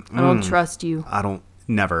don't trust you. I don't,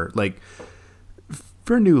 never. Like,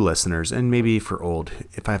 for new listeners, and maybe for old,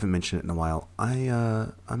 if I haven't mentioned it in a while,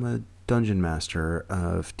 I'm a dungeon master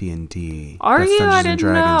of D&D. Are That's you? Dungeons I and didn't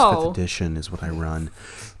Dragons know. 5th edition is what I run.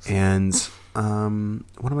 And one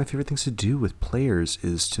of my favorite things to do with players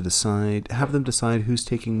is to have them decide who's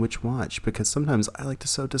taking which watch, because sometimes I like to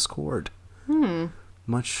sow discord.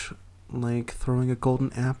 Much like throwing a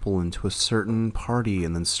golden apple into a certain party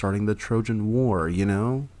and then starting the Trojan War, you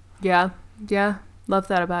know? Yeah. Love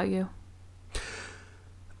that about you.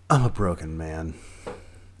 I'm a broken man.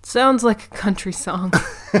 Sounds like a country song.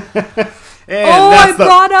 And I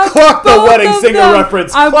brought up Clock the both Wedding of Singer them.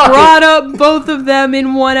 reference. I Clock brought it. up both of them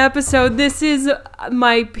in one episode. This is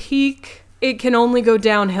my peak. It can only go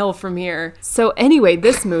downhill from here. So anyway,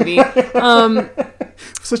 this movie,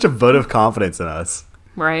 Such a vote of confidence in us.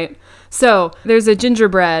 right? So there's a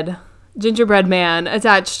gingerbread man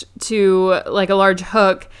attached to like a large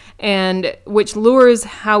hook, and which lures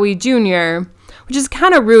Howie Jr., which is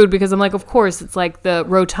kind of rude because I'm like, of course, it's like the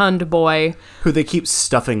rotund boy. Who they keep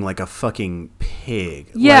stuffing like a fucking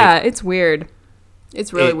pig. Yeah, Like, it's weird.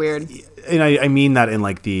 It's really weird. And I mean that in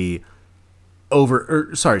like the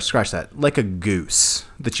scratch that. Like a goose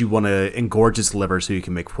that you want to engorge its liver so you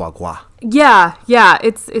can make foie gras. Yeah,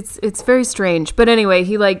 it's very strange. But anyway,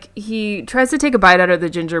 he tries to take a bite out of the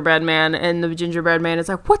gingerbread man, and the gingerbread man is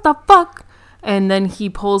like, "What the fuck?" And then he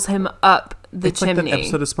pulls him up the It's chimney. like that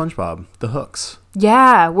episode of SpongeBob, The Hooks.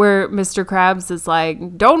 Yeah, where Mr. Krabs is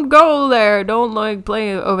like, "Don't go there, don't like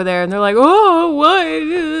play over there," and they're like, "Oh, what?"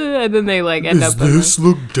 And then they like end up.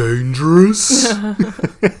 look dangerous?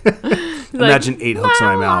 Imagine 8 hooks in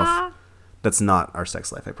my mouth. That's not our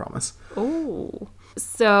sex life, I promise. Oh,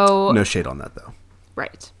 so No shade on that though.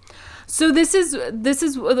 right. So this is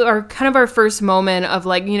our kind of our first moment of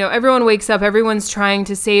like, you know, everyone wakes up, everyone's trying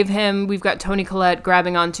to save him. We've got Toni Collette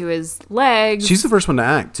grabbing onto his legs. She's the first one to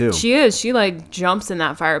act too. She is. She like jumps in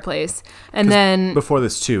that fireplace. And then Before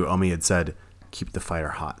this too, Omi had said, "Keep the fire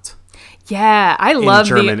hot." yeah, I In love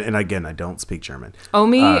German, and again, I don't speak German.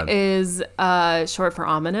 Omi is short for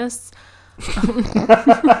ominous.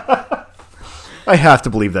 I have to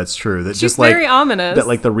believe that's true. That She's just like very ominous. that,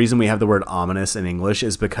 like the reason we have the word ominous in English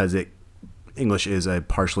is because English is a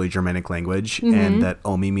partially Germanic language, and that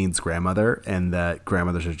Omi means grandmother, and that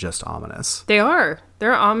grandmothers are just ominous. They are.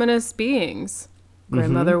 They're ominous beings.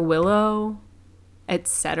 Grandmother Willow,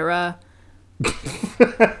 etc.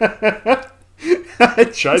 I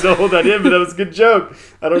tried to hold that in, but that was a good joke.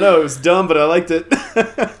 I don't know. It was dumb, but I liked it.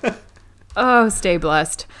 Oh, stay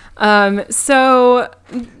blessed. So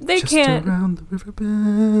they Just can't. around the river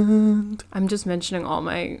bend. I'm just mentioning all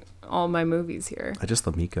my movies here. I just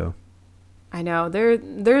love Miko. I know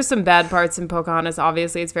there's some bad parts in Pocahontas.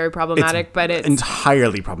 Obviously, it's very problematic, but it's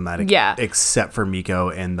entirely problematic. Yeah. Except for Miko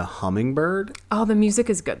and the hummingbird. oh, the music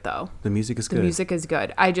is good though. The music is The good. music is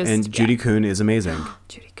good. I just And Judy Kuhn is amazing.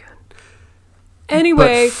 Judy Kuhn.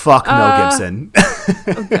 Anyway, But fuck Mel Gibson.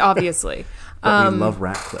 obviously. But we love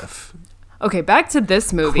Ratcliffe. Okay, back to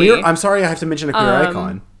this movie. I'm sorry, I have to mention a queer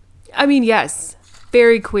icon. I mean, yes,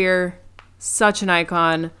 very queer, such an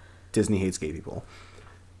icon. Disney hates gay people.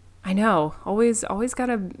 I know, always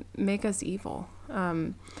gotta make us evil.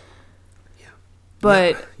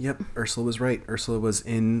 But Yep, Ursula was right. Ursula was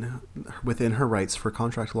within her rights for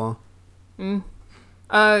contract law.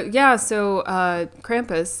 yeah, so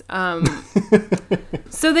Krampus.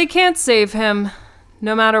 So they can't save him,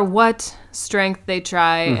 no matter what strength they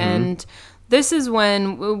try, and this is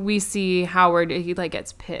when we see Howard. He like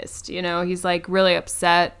gets pissed. You know, he's like really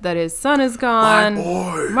upset that his son is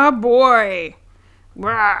gone. My boy.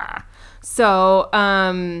 Rah. So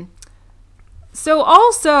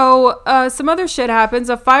also some other shit happens.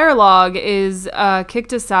 A fire log is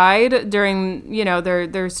kicked aside during, you know,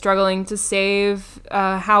 they're struggling to save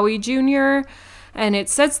Howie Jr., and it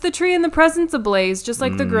sets the tree in the presents ablaze, just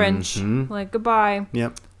like the Grinch. Like, goodbye.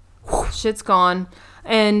 Yep. Shit's gone.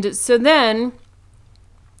 And so then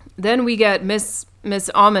we get Miss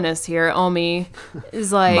Ominous here. Omi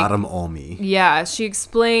is like, Madame Omi. yeah, she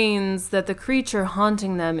explains that the creature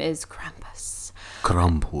haunting them is Krampus.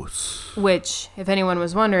 Krampus. Which, if anyone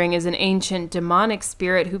was wondering, is an ancient demonic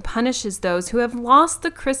spirit who punishes those who have lost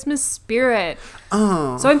the Christmas spirit.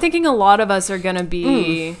 Oh. So I'm thinking a lot of us are going to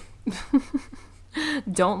be...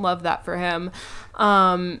 Don't love that for him.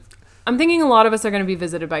 I'm thinking a lot of us are going to be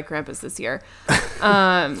visited by Krampus this year.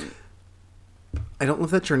 I don't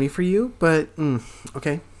love that journey for you, but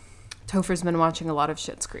okay. Topher's been watching a lot of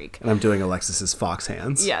Schitt's Creek. And I'm doing Alexis's fox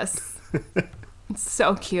hands. Yes. It's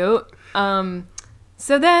so cute.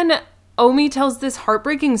 So then Omi tells this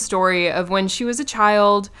heartbreaking story of when she was a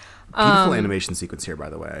child. Beautiful animation sequence here, by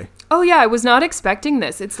the way. Oh, yeah. I was not expecting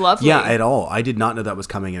this. It's lovely. Yeah, at all. I did not know that was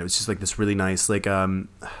coming. And it was just like this really nice, like,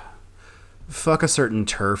 fuck a certain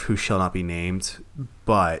turf who shall not be named.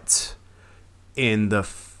 But in the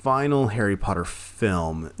final Harry Potter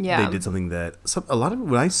film, they did something that a lot of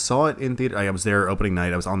when I saw it in theater, I was there opening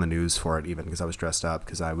night. I was on the news for it even because I was dressed up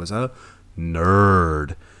because I was a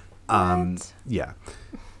nerd. Yeah.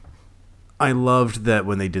 I loved that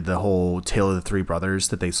when they did the whole Tale of the Three Brothers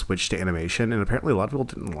that they switched to animation, and apparently a lot of people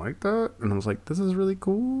didn't like that. And I was like, this is really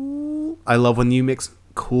cool. I love when you mix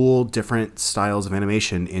cool, different styles of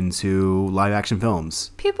animation into live action films.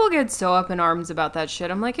 People get so up in arms about that shit.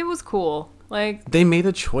 I'm like, it was cool. Like, they made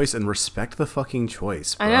a choice and respect the fucking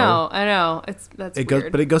choice, bro. I know. That's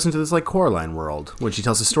weird. But it goes into this like Coraline world when she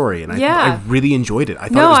tells a story, and I really enjoyed it. I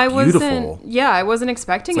thought it was beautiful. I wasn't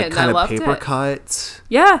expecting it, and I loved it. Kind of paper cut.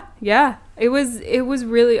 Yeah. It was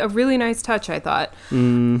really a really nice touch, I thought.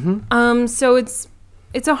 Mm-hmm. So it's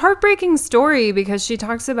a heartbreaking story because she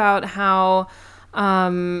talks about how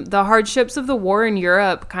the hardships of the war in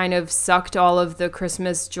Europe kind of sucked all of the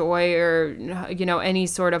Christmas joy or, any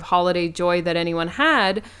sort of holiday joy that anyone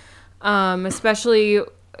had, especially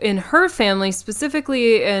in her family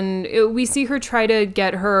specifically. And we see her try to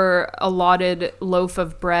get her allotted loaf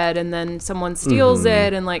of bread and then someone steals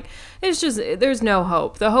it. And like, it's just, there's no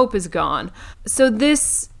hope. The hope is gone. So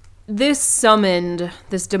this summoned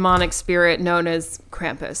this demonic spirit known as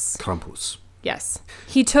Krampus. Yes.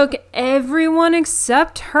 He took everyone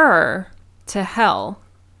except her to hell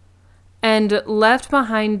and left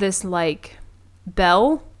behind this, like,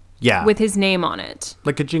 bell with his name on it.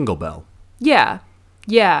 Like a jingle bell. Yeah,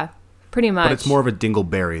 pretty much. But it's more of a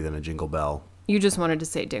dingleberry than a jingle bell. You just wanted to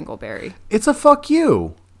say dingleberry. It's a fuck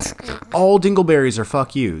you. All dingleberries are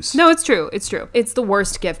fuck yous. No, it's true. It's the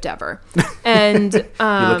worst gift ever. And you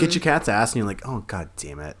look at your cat's ass and you're like, oh, god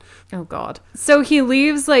damn it. Oh, God. So he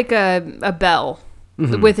leaves like a bell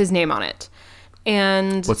with his name on it.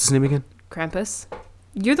 And what's his name again? Krampus.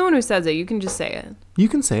 You're the one who says it. You can just say it. You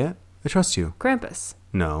can say it. I trust you. Krampus.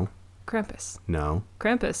 No. Krampus. No.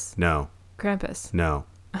 Krampus. No. Krampus. No.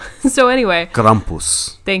 So anyway.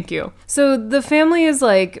 Krampus. Thank you. So the family is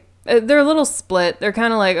like, they're a little split. They're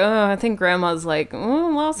kind of like, oh, I think Grandma's like, oh,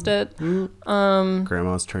 lost it.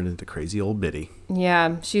 Grandma's turned into crazy old Biddy.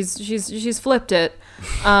 Yeah, she's flipped it.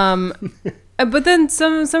 But then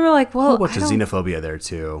some are like, well, a whole bunch of xenophobia there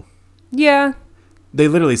too. Yeah. They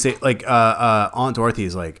literally say like, Aunt Dorothy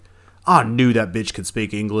is like, I knew that bitch could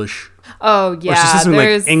speak English. Oh yeah. Or she says something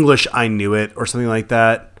like English, I knew it, or something like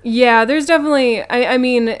that. Yeah, there's definitely. I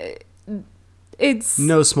mean. It's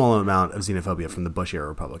no small amount of xenophobia from the Bush era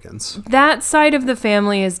Republicans. That side of the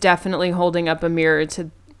family is definitely holding up a mirror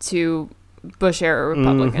to Bush era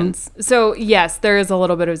Republicans. So yes, there is a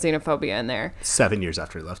little bit of xenophobia in there. 7 years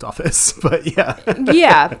after he left office, but yeah.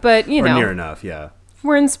 Yeah, but or near enough, yeah.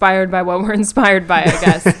 We're inspired by what we're inspired by, I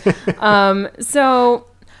guess. So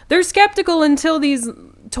they're skeptical until these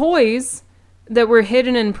toys that were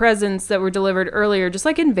hidden in presents that were delivered earlier just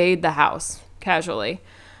like invade the house casually.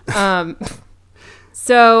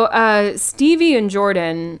 So Stevie and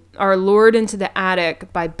Jordan are lured into the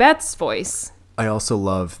attic by Beth's voice. I also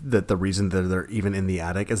love that the reason that they're even in the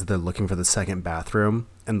attic is that they're looking for the second bathroom.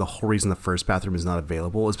 And the whole reason the first bathroom is not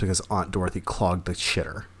available is because Aunt Dorothy clogged the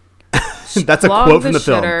shitter. That's a quote from the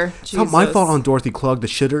film. It's not my fault Aunt Dorothy clogged the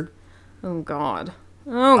shitter. Oh, God.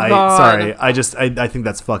 Oh, God. Sorry. I think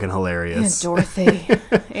that's fucking hilarious. Aunt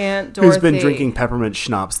Dorothy. Who's been drinking peppermint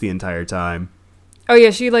schnapps the entire time. Oh, yeah.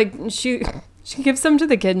 She gives some to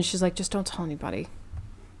the kid and she's like, just don't tell anybody.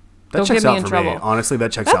 That checks out for me. Honestly,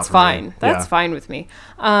 that checks out for me. That's fine with me.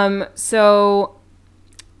 So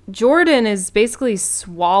Jordan is basically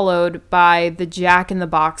swallowed by the Jack in the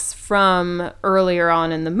Box from earlier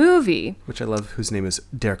on in the movie. Which I love, whose name is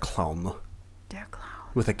Der Clown. Der Clown.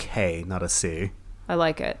 With a K, not a C. I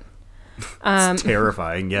like it. It's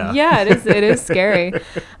terrifying, yeah. Yeah, it is scary.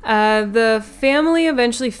 The family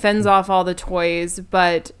eventually fends off all the toys,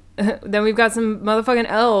 but then we've got some motherfucking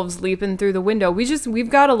elves leaping through the window. We've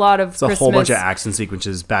got a lot of Christmas. A whole bunch of action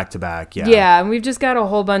sequences back to back. Yeah. Yeah, and we've just got a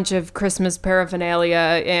whole bunch of Christmas paraphernalia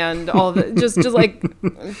and all of it just like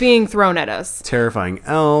being thrown at us. Terrifying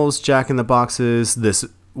elves, Jack in the Boxes, this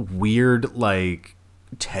weird like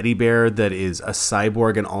teddy bear that is a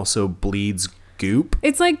cyborg and also bleeds goop.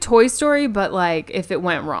 It's like Toy Story, but like if it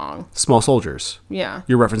went wrong. Small Soldiers. Yeah.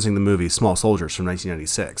 You're referencing the movie Small Soldiers from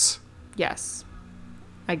 1996. Yes.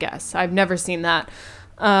 I guess. I've never seen that.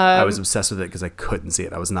 I was obsessed with it because I couldn't see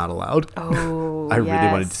it. I was not allowed. Oh, I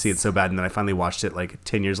really wanted to see it so bad, and then I finally watched it like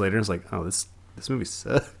 10 years later. And I was like, oh, this movie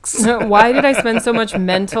sucks. Why did I spend so much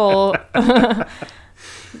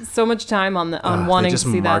so much time on wanting to see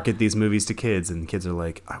that? They just market these movies to kids, and kids are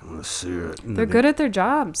like, I want to see it. And they're good at their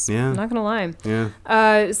jobs. Yeah. I'm not gonna lie.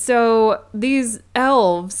 Yeah. So these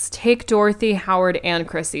elves take Dorothy, Howard, and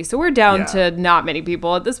Chrissy. So we're down to not many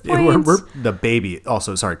people at this point. We're the baby.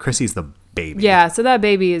 Also, sorry, Chrissy's the baby. Yeah. So that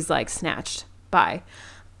baby is like snatched by.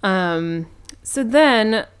 So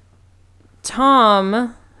then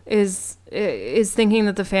Tom is thinking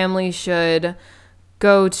that the family should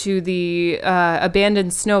go to the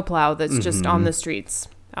abandoned snowplow that's just on the streets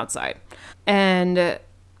outside. And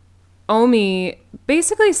Omi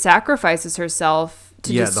basically sacrifices herself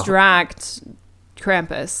to distract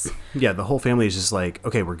Krampus. Yeah, the whole family is just like,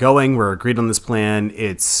 okay, we're agreed on this plan.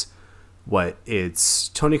 It's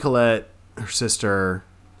Toni Collette, her sister,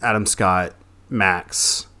 Adam Scott,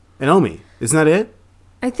 Max, and Omi. Isn't that it?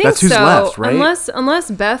 I think that's who's left, right?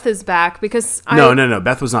 Unless Beth is back, because No.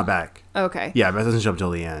 Beth was not back. Okay. Yeah, Beth doesn't jump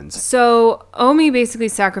till the end. So Omi basically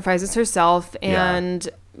sacrifices herself, and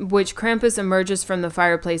which Krampus emerges from the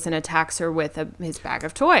fireplace and attacks her with his bag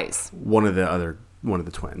of toys. One of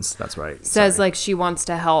the twins. That's right. Says like she wants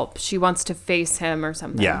to help. She wants to face him or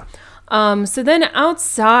something. Yeah. So then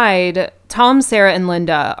outside, Tom, Sarah, and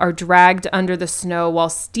Linda are dragged under the snow while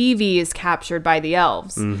Stevie is captured by the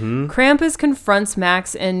elves. Krampus confronts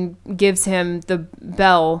Max and gives him the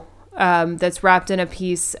bell that's wrapped in a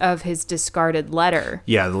piece of his discarded letter.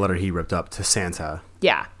 Yeah, the letter he ripped up to Santa.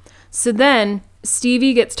 Yeah. So then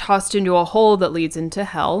Stevie gets tossed into a hole that leads into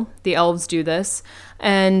hell. The elves do this.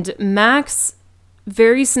 And Max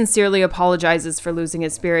very sincerely apologizes for losing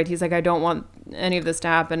his spirit. He's like, I don't want any of this to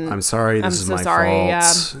happen. I'm sorry. This is my fault.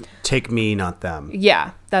 Yeah. Take me, not them.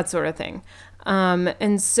 Yeah, that sort of thing.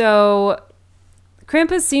 And so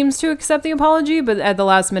Krampus seems to accept the apology, but at the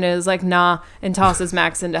last minute is like, nah, and tosses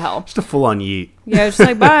Max into hell. Just a full-on yeet. Yeah, it's just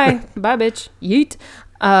like, bye, bitch, yeet.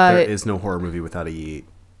 There is no horror movie without a yeet.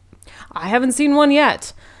 I haven't seen one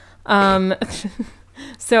yet.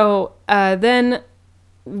 So then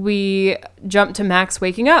we jump to Max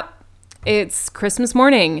waking up. It's Christmas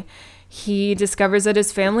morning. He discovers that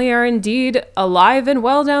his family are indeed alive and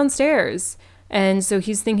well downstairs. And so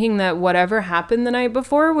he's thinking that whatever happened the night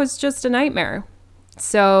before was just a nightmare.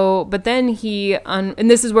 So, but then and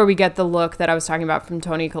this is where we get the look that I was talking about from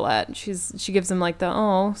Toni Collette. She gives him like the,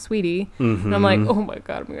 oh, sweetie. And I'm like, oh my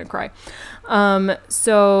God, I'm going to cry.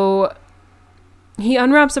 So he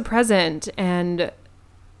unwraps a present and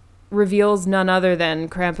reveals none other than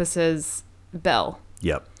Krampus's bell.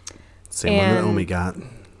 Yep. Same one that Omi got.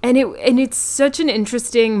 And it's such an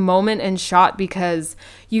interesting moment and shot because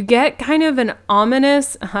you get kind of an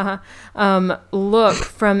ominous look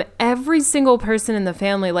from every single person in the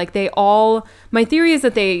family. Like my theory is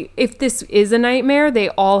that if this is a nightmare, they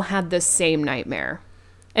all had the same nightmare.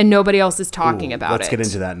 And nobody else is talking about it. Let's get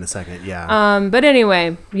into that in a second, yeah. But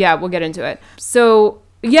anyway, yeah, we'll get into it. So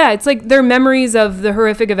yeah, it's like their memories of the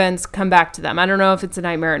horrific events come back to them. I don't know if it's a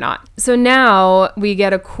nightmare or not. So now we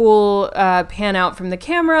get a cool pan out from the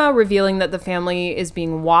camera, revealing that the family is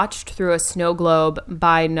being watched through a snow globe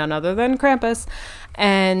by none other than Krampus.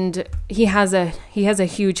 And he has a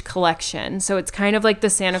huge collection. So it's kind of like the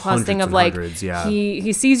Santa Claus thing of like, yeah.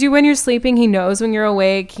 he sees you when you're sleeping. He knows when you're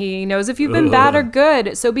awake. He knows if you've been bad or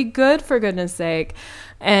good. So be good, for goodness sake.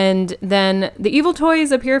 And then the evil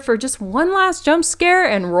toys appear for just one last jump scare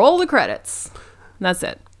and roll the credits. And that's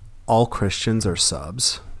it. All Christians are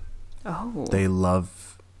subs. Oh. They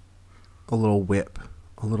love a little whip,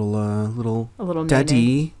 a little daddy.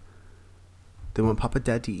 Nene. They want Papa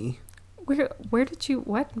Daddy. Where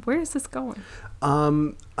is this going?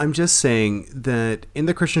 I'm just saying that in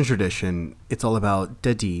the Christian tradition, it's all about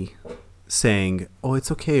daddy saying, oh,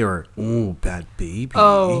 it's okay, or, oh, bad baby.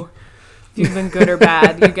 Oh. If you've been good or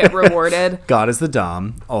bad, you get rewarded. God is the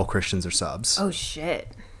dom. All Christians are subs. Oh, shit.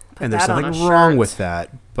 And there's nothing wrong with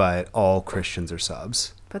that, but all Christians are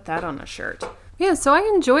subs. Put that on a shirt. Yeah, so I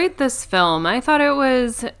enjoyed this film. I thought it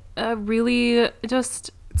was really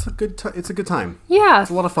just... It's a good time. Yeah. It's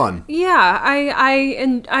a lot of fun. Yeah,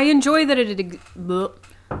 I enjoy that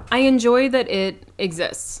I enjoy that it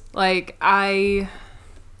exists. Like, I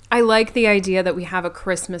like the idea that we have a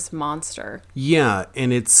Christmas monster. Yeah,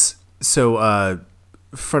 and it's... So,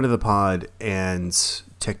 friend of the pod and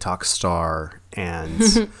TikTok star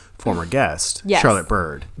and former guest, yes. Charlotte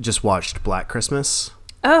Bird, just watched Black Christmas.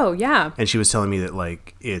 Oh, yeah. And she was telling me that,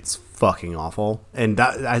 like, it's fucking awful. And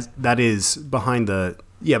that is behind the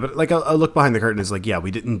Yeah, but like a look behind the curtain is like, yeah,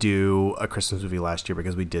 we didn't do a Christmas movie last year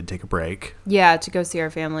because we did take a break. Yeah, to go see our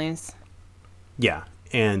families. Yeah,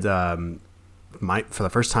 and for the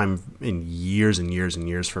first time in years and years and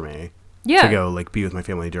years for me, Yeah. to go like be with my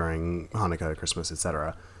family during Hanukkah, Christmas,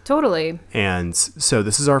 etc. Totally. And so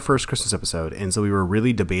this is our first Christmas episode, and so we were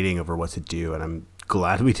really debating over what to do, and I'm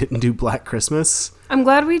glad we didn't do Black Christmas. I'm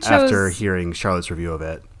glad we chose. After hearing Charlotte's review of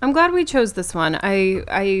it. I'm glad we chose this one.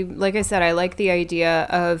 I like I said, I like the idea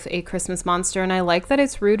of a Christmas monster, and I like that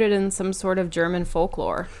it's rooted in some sort of German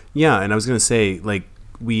folklore. Yeah, and I was gonna say, like,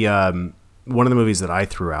 we one of the movies that I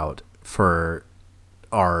threw out for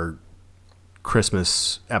our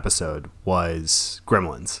Christmas episode was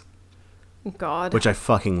Gremlins. God. Which I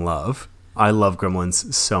fucking love. I love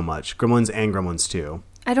Gremlins so much. Gremlins and Gremlins 2.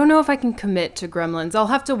 I don't know if I can commit to Gremlins. I'll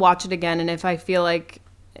have to watch it again, and if I feel like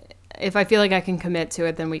I can commit to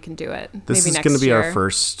it, then we can do it. This Maybe is going to be year. our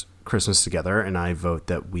first Christmas together, and I vote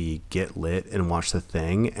that we get lit and watch The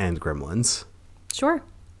Thing and Gremlins. Sure.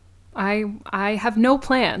 I have no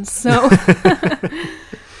plans, so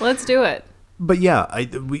let's do it. But yeah,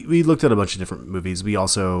 we looked at a bunch of different movies. We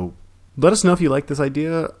also let us know if you like this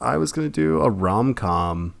idea. I was going to do a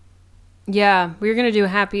rom-com. Yeah, we were going to do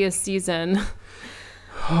Happiest Season.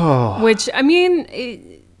 Which, I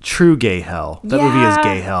mean... True gay hell. That movie is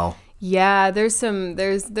gay hell. Yeah, there's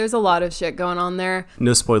a lot of shit going on there.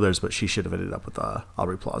 No spoilers, but she should have ended up with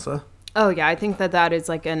Aubrey Plaza. Oh, yeah, I think that is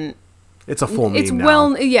like It's a full meme it's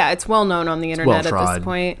now. It's well known on the internet at well-trod. this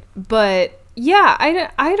point. But... yeah,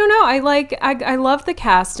 I don't know. I love the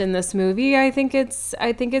cast in this movie. I think it's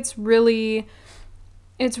really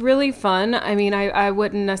fun. I mean, I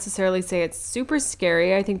wouldn't necessarily say it's super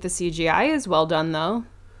scary. I think the CGI is well done though.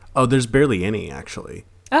 Oh, there's barely any actually.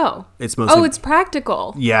 Oh. It's mostly it's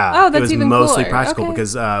practical. Yeah. Oh, that's it was even mostly cooler. practical Okay.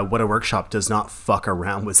 because What a Workshop does not fuck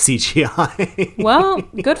around with CGI. Well,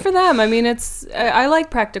 good for them. I mean, I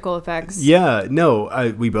like practical effects. Yeah,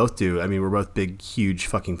 no, we both do. I mean, we're both big, huge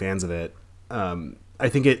fucking fans of it. I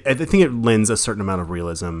think it lends a certain amount of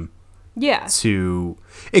realism. Yeah.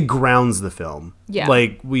 It grounds the film. Yeah.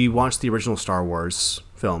 Like we watched the original Star Wars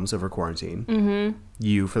films over quarantine. Mm-hmm.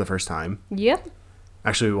 You for the first time. Yep.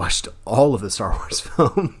 Actually, we watched all of the Star Wars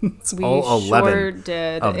films. We all 11 sure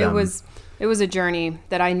did. of them. It was a journey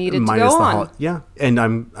that I needed to Minus go the on. yeah, and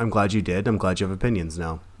I'm glad you did. I'm glad you have opinions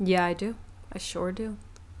now. Yeah, I do. I sure do.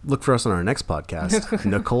 Look for us on our next podcast.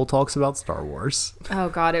 Nicole talks about Star Wars. Oh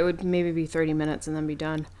God, it would maybe be 30 minutes and then be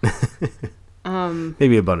done.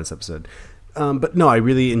 Maybe a bonus episode. But no, I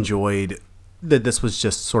really enjoyed that this was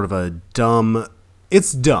just sort of a dumb...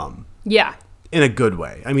 It's dumb. Yeah. In a good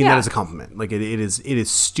way. I mean, Yeah. that is a compliment. Like, it is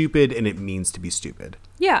stupid, and it means to be stupid.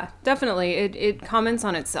 Yeah, definitely. It comments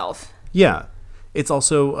on itself. Yeah. It's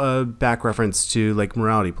also a back reference to, like,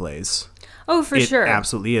 morality plays. Oh, for sure. It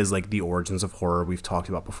absolutely is. Like, the origins of horror we've talked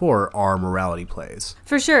about before are morality plays.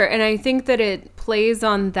 For sure. And I think that it plays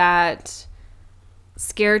on that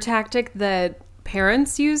scare tactic that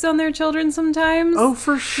parents use on their children sometimes. Oh,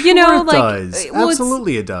 for sure You know, it like, does. well,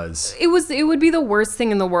 Absolutely it does. It would be the worst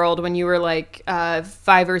thing in the world when you were like 5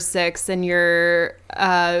 or 6 and your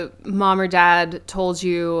mom or dad told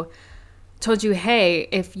you, hey,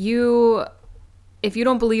 if you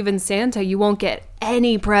don't believe in Santa, you won't get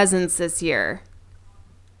any presents this year.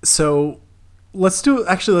 So let's do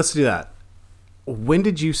that. When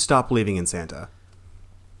did you stop believing in Santa?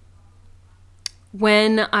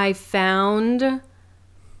 When I found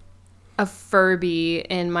a Furby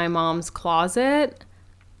in my mom's closet,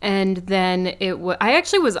 and then I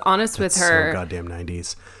actually was honest with her. So goddamn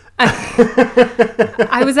 90s.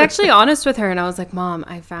 I was actually honest with her, and I was like, Mom,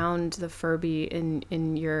 I found the Furby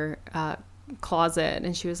in your closet.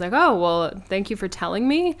 And she was like, oh, well, thank you for telling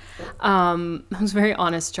me. I was a very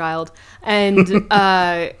honest child. And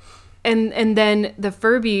and then the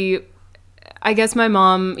Furby, I guess my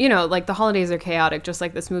mom, you know, like the holidays are chaotic, just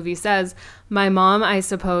like this movie says. My mom, I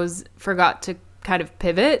suppose, forgot to kind of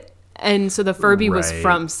pivot. And so the Furby was Right.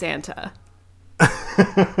 from Santa.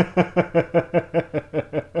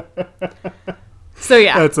 So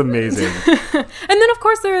yeah. That's amazing. And then of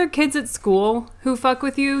course there are kids at school who fuck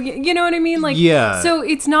with you. You know what I mean? Like, Yeah. So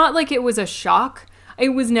it's not like it was a shock. It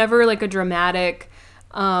was never like a dramatic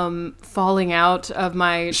falling out of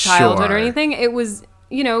my childhood or Sure. anything. It was,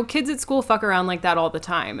 you know, kids at school fuck around like that all the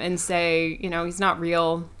time and say, you know, he's not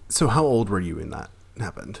real. So how old were you when that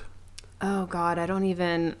happened? Oh God, I don't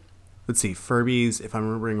even. Let's see. Furbies, if I'm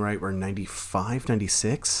remembering right, were 95,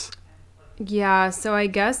 96? Yeah. So I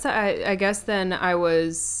guess then I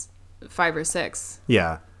was 5 or 6.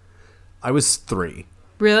 Yeah. I was 3.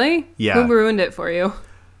 Really? Yeah. Who ruined it for you?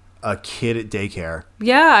 a kid at daycare.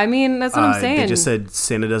 Yeah, I mean, that's what I'm saying. They just said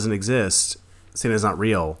Santa doesn't exist. Santa's not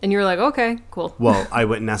real. And you were like, okay, cool. Well, I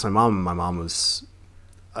went and asked my mom, and my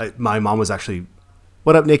mom was actually,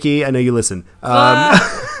 what up, Nikki? I know you listen.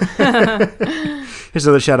 Here's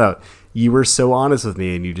another shout out. You were so honest with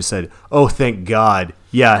me, and you just said, oh, thank God.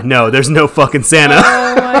 Yeah, no, there's no fucking Santa.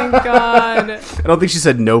 Oh, my God. I don't think she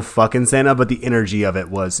said no fucking Santa, but the energy of it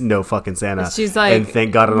was no fucking Santa. She's like, and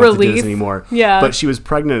thank God I don't have to do this anymore. Yeah. But she was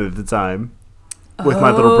pregnant at the time with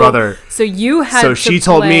my little brother. So you had So she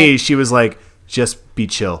told me, she was like, just be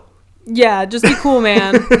chill. Yeah, just be cool,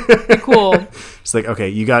 man. Be cool. She's like, okay,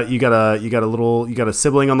 you got a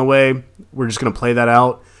sibling on the way. We're just gonna play that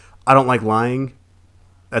out. I don't like lying.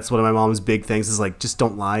 That's one of my mom's big things is like, just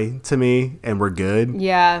don't lie to me and we're good.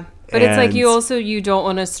 Yeah. But it's like you don't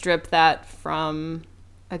want to strip that from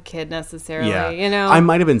a kid necessarily, you know? I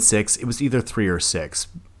might have been 6. It was either 3 or 6.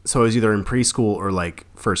 So I was either in preschool or like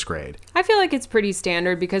first grade. I feel like it's pretty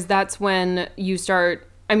standard because that's when you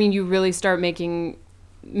really start making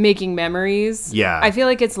memories. Yeah. I feel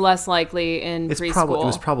like it's less likely in preschool. It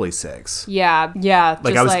was probably 6. Yeah.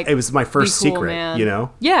 Like it was my first secret, man. you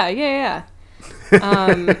know? Yeah.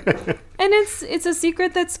 And it's a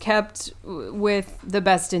secret that's kept with the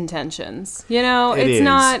best intentions, you know.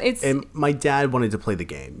 And my dad wanted to play the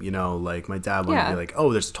game, you know, like my dad wanted to be like,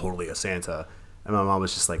 oh, there's totally a Santa, and my mom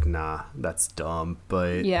was just like, nah, that's dumb.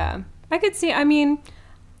 But yeah, I could see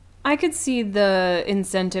the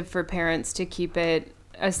incentive for parents to keep it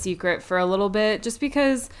a secret for a little bit, just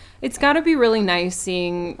because it's got to be really nice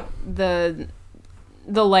seeing the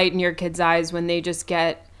light in your kids' eyes when they just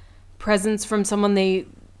get presents from someone they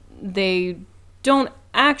don't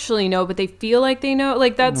actually know, but they feel like they know,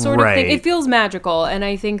 like that sort of thing. It feels magical, and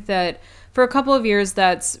I think that for a couple of years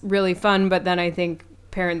that's really fun, but then I think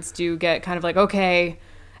parents do get kind of like, okay,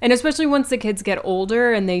 and especially once the kids get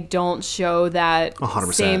older and they don't show that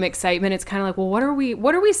 100%. Same excitement, it's kind of like, well, what are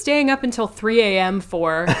we staying up until 3 a.m.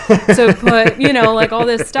 for to put, you know, like all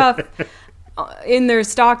this stuff in their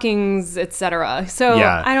stockings, etc. So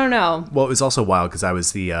yeah. I don't know. Well, it was also wild because I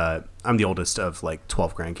was I'm the oldest of like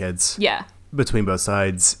 12 grandkids. Yeah. Between both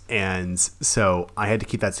sides, and so I had to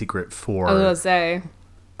keep that secret for. I was gonna say.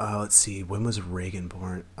 Let's see, when was Reagan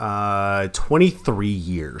born? 23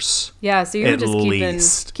 years. Yeah, so you were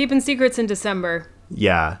just keeping secrets in December.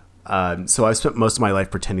 Yeah. So I spent most of my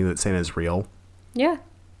life pretending that Santa is real. Yeah.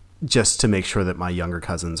 Just to make sure that my younger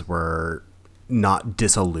cousins were not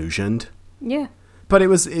disillusioned. Yeah. But it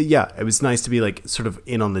was nice to be like sort of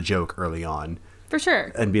in on the joke early on. For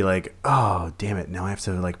sure. And be like, oh, damn it, now I have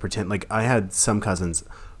to like pretend. Like I had some cousins,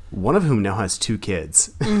 one of whom now has 2 kids,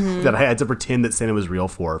 that I had to pretend that Santa was real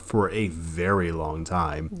for a very long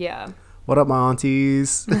time. Yeah. What up, my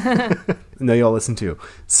aunties? No, y'all listen too.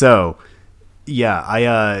 So, yeah,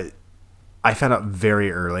 I found out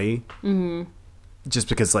very early. Mm-hmm. Just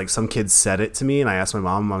because like some kids said it to me, and I asked my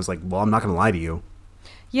mom, and I was like, well, I'm not going to lie to you.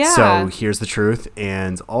 Yeah. So here's the truth,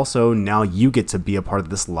 and also now you get to be a part of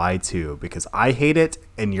this lie too, because I hate it,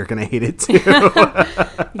 and you're gonna hate it too.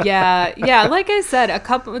 Yeah. Like I said,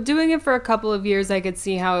 doing it for a couple of years, I could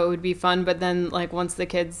see how it would be fun, but then like once the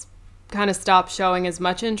kids kind of stop showing as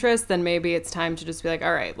much interest, then maybe it's time to just be like,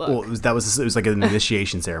 all right, look. Well, it was like an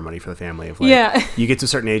initiation ceremony for the family. Of like, you get to a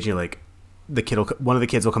certain age, and you're like, one of the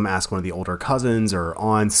kids will come ask one of the older cousins or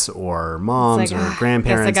aunts or moms or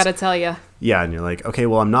grandparents. Guess I gotta tell you. Yeah, and you're like, okay,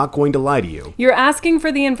 well, I'm not going to lie to you. You're asking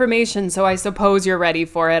for the information, so I suppose you're ready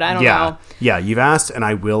for it. I don't know. Yeah, you've asked, and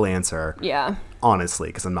I will answer. Yeah. Honestly,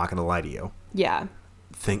 because I'm not going to lie to you. Yeah.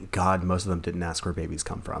 Thank God most of them didn't ask where babies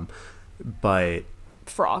come from. But...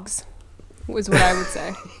 frogs was what I would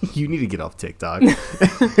say. You need to get off TikTok.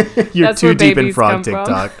 You're too deep in frog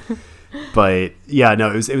TikTok. But yeah,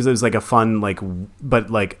 no, it was like a fun, like, but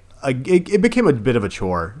like it became a bit of a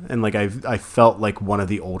chore, and like I felt like one of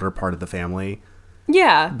the older part of the family.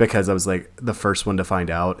 Yeah, because I was like the first one to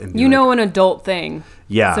find out, and an adult thing.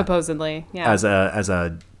 Yeah, supposedly. Yeah, as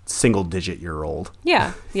a single-digit-year-old.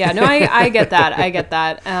 Yeah. No, I get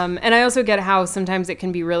that. And I also get how sometimes it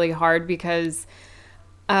can be really hard because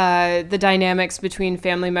the dynamics between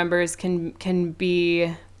family members can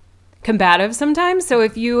be combative sometimes. So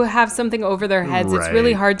if you have something over their heads, it's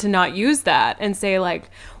really hard to not use that and say like,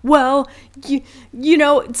 well, you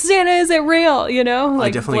know, Santa isn't real, you know? Like, I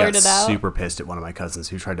definitely got super pissed at one of my cousins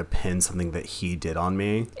who tried to pin something that he did on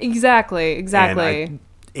me. Exactly. And I,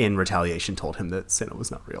 in retaliation, told him that Santa was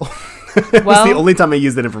not real. It was the only time I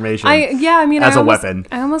used that information as a weapon.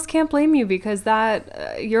 I almost can't blame you because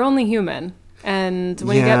you're only human. And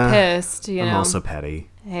when you get pissed, you know. I'm also petty.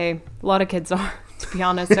 Hey, a lot of kids are. To be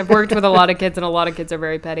honest, I've worked with a lot of kids, and a lot of kids are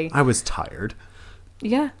very petty. I was tired.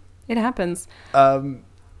 Yeah. It happens.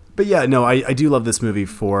 But yeah, no, I do love this movie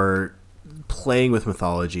for playing with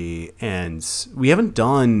mythology, and we haven't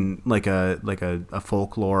done like a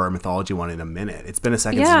folklore or mythology one in a minute. It's been a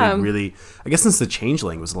second since we really, I guess since The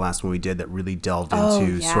Changeling was the last one we did that really delved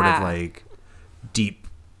into sort of like deep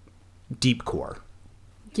core.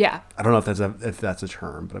 Yeah. I don't know if that's a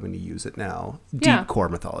term, but I'm going to use it now. Deep core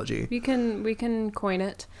mythology. We can coin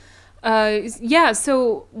it.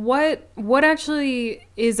 So what actually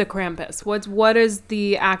is a Krampus? What is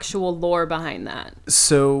the actual lore behind that?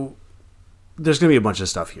 So there's going to be a bunch of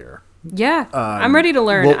stuff here. Yeah. I'm ready to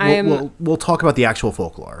learn. We'll talk about the actual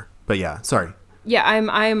folklore. But yeah, sorry. Yeah,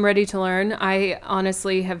 I am ready to learn. I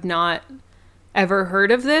honestly have not ever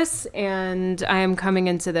heard of this, and I am coming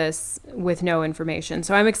into this with no information.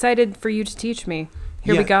 So I'm excited for you to teach me.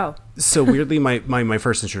 Here we go. So weirdly, my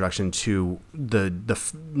first introduction to the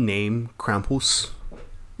name Krampus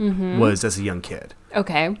was as a young kid.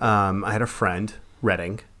 Okay. I had a friend,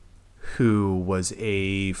 Redding, who was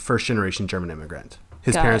a first-generation German immigrant.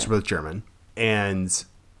 His parents were both German. And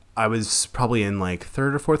I was probably in like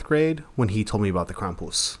 3rd or 4th grade when he told me about the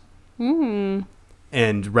Krampus. Mm.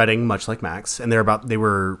 And Redding, much like Max, and they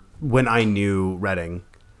were when I knew Redding,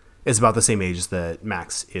 is about the same age that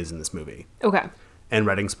Max is in this movie. Okay. And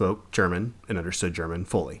Redding spoke German and understood German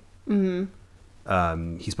fully.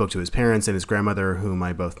 Mm-hmm. He spoke to his parents and his grandmother, whom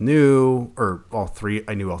I both knew, or all three.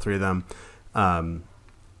 I knew all three of them.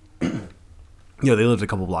 They lived a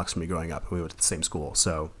couple blocks from me growing up, and we went to the same school,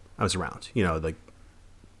 so I was around. Like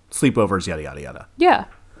sleepovers, yada yada yada. Yeah.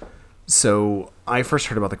 So I first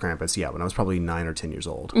heard about the Krampus, when I was probably 9 or 10 years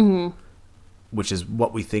old, which is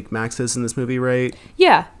what we think Max is in this movie, right?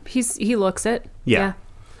 Yeah, he looks it. Yeah.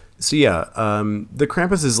 So the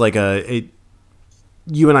Krampus is like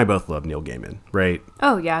you and I both love Neil Gaiman, right?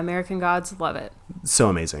 Oh yeah, American Gods, love it. So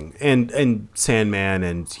amazing, and Sandman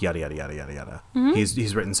and yada yada yada yada yada. Mm-hmm.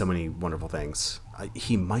 He's written so many wonderful things.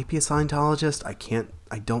 He might be a Scientologist.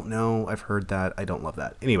 I don't know. I've heard that. I don't love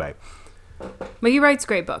that. Anyway. But he writes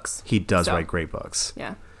great books. He does write great books.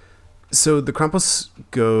 Yeah. So the Krampus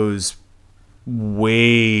goes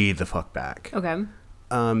way the fuck back. Okay.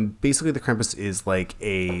 Basically, the Krampus is like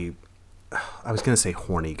I was going to say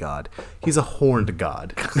horny god. He's a horned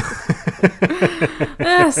god.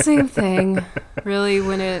 Same thing. Really,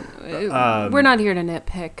 we're not here to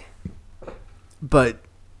nitpick. But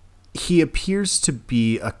he appears to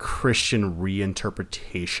be a Christian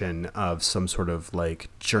reinterpretation of some sort of like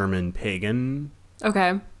German pagan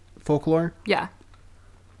folklore. Yeah.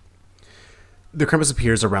 The Krampus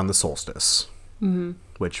appears around the solstice,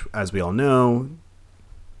 which, as we all know,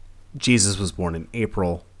 Jesus was born in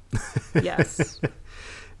April. Yes.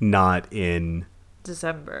 Not in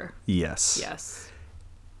December. Yes.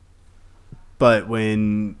 But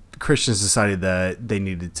when Christians decided that they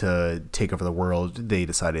needed to take over the world, they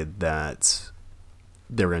decided that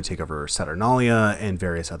they were going to take over Saturnalia and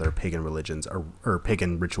various other pagan religions or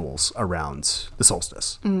pagan rituals around the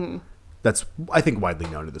solstice. Mm-hmm. That's, I think, widely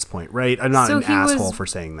known at this point, right? I'm not an asshole for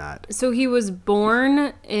saying that. So he was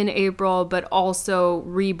born in April, but also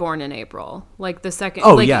reborn in April, like the second.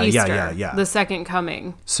 Oh, like yeah, Easter, yeah. The second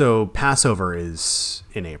coming. So Passover is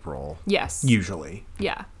in April. Yes. Usually.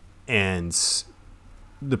 Yeah. And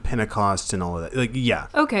the Pentecost and all of that, like, yeah.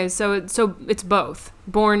 Okay, so it's both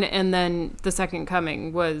born and then the second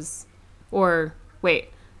coming was, or wait,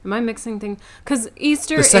 am I mixing things? Because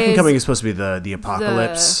Easter. The second coming is supposed to be the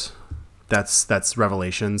apocalypse. That's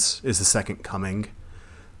Revelations is the second coming,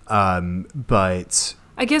 but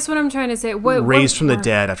I guess what I'm trying to say, raised from the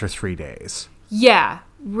dead after 3 days. Yeah,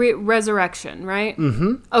 resurrection, right?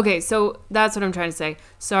 Mm-hmm. Okay, so that's what I'm trying to say.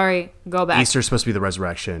 Sorry, go back. Easter's supposed to be the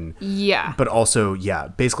resurrection. Yeah, but also,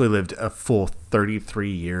 basically lived a full 33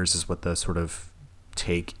 years is what the sort of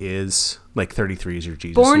take is. Like 33 is your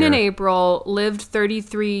Jesus born year. In April, lived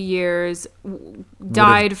 33 years,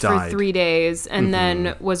 died for 3 days, and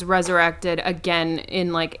then was resurrected again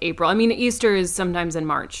in like April. I mean, Easter is sometimes in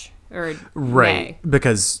March or May.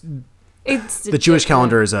 Because it's the Jewish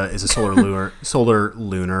calendar is a solar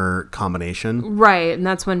lunar combination, right? And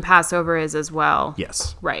that's when Passover is as well.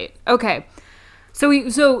 Yes, right. Okay, so he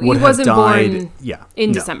wasn't born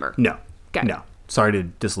in December. No. Sorry to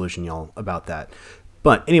disillusion y'all about that.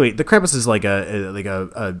 But anyway, the Krampus is like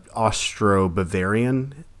a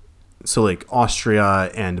Austro-Bavarian, so like Austria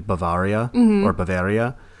and Bavaria or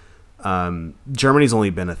Bavaria. Germany's only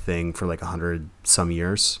been a thing for like 100 some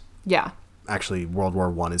years. Yeah. Actually, World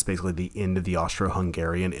War I is basically the end of the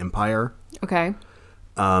Austro-Hungarian Empire. Okay.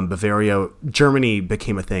 Germany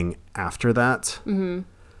became a thing after that. Mm-hmm.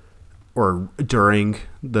 or during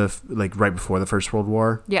like right before the First World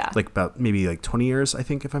War. Yeah. Like about maybe like 20 years, I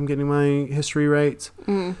think, if I'm getting my history right.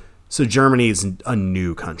 So Germany is a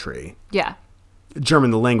new country. Yeah.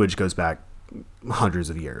 German, the language goes back hundreds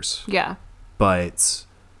of years. Yeah. But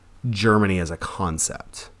Germany as a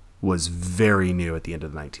concept was very new at the end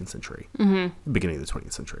of the 19th century, beginning of the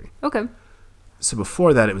 20th century. Okay. So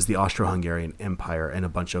before that, it was the Austro-Hungarian Empire and a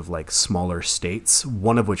bunch of like smaller states,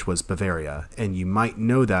 one of which was Bavaria. And you might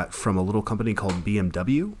know that from a little company called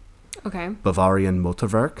BMW, Okay. Bavarian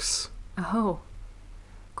Motorwerks. Oh,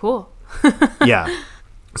 cool. Yeah.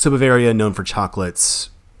 So Bavaria, known for chocolates,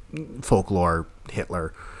 folklore,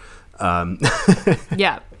 Hitler.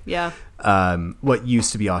 Yeah. Yeah. What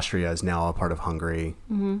used to be Austria is now a part of Hungary.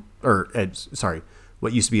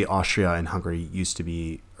 What used to be Austria and Hungary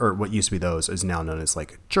what used to be those is now known as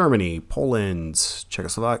like Germany, Poland,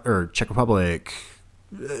 Czech Republic,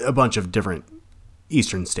 a bunch of different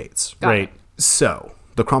Eastern states, Got right? it. So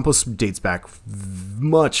the Krampus dates back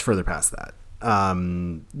much further past that.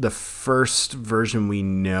 The first version we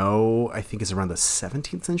know, I think, is around the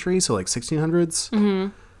 17th century, so like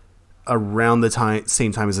 1600s, around the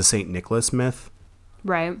same time as the Saint Nicholas myth.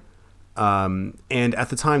 Right. And at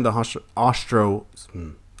the time,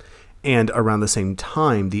 around the same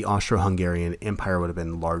time, the Austro-Hungarian Empire would have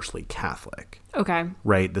been largely Catholic. Okay.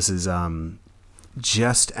 Right. This is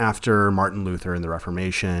just after Martin Luther and the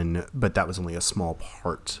Reformation, but that was only a small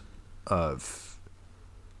part of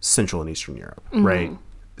Central and Eastern Europe. Right.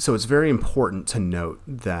 So it's very important to note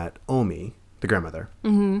that Omi, the grandmother,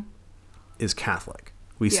 is Catholic.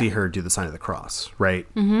 We see her do the sign of the cross. Right.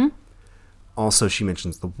 Also, she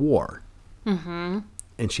mentions the war. And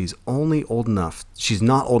she's not old enough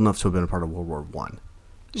to have been a part of World War I.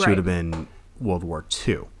 She would have been World War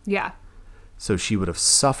II. Yeah. So she would have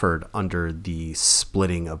suffered under the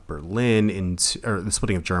splitting of Germany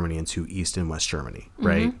into East and West Germany,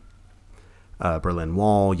 right? Berlin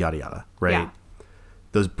Wall, yada yada, right? Yeah.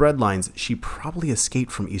 Those bread lines, she probably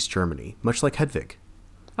escaped from East Germany, much like Hedwig.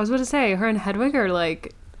 I was about to say, her and Hedwig are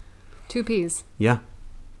like two peas. Yeah.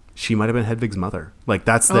 She might have been Hedwig's mother. Like,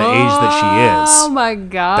 that's the age that she is. Oh my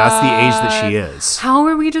god. That's the age that she is. How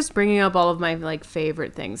are we just bringing up all of my like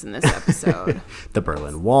favorite things in this episode? The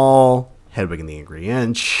Berlin Wall, Hedwig and the Angry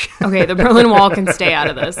Inch. Okay, the Berlin Wall can stay out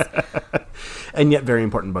of this. And yet very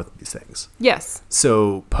important, both of these things. Yes.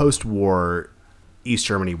 So post-war, East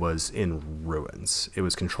Germany was in ruins. It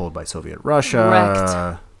was controlled by Soviet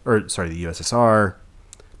Russia. The USSR,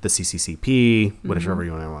 the CCCP, whatever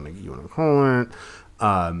you want to call it.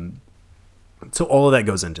 So all of that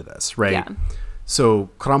goes into this, right? Yeah. So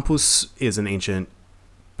Krampus is an ancient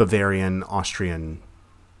Bavarian, Austrian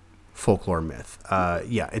folklore myth.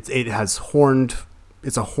 It's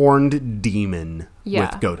a horned demon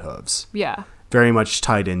with goat hooves. Yeah. Very much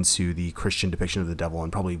tied into the Christian depiction of the devil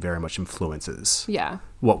and probably very much influences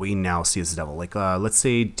what we now see as the devil. Like, let's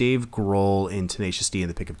say Dave Grohl in Tenacious D and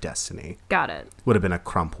the Pick of Destiny. Got it. Would have been a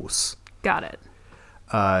Krampus. Got it.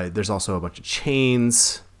 There's also a bunch of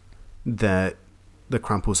chains that the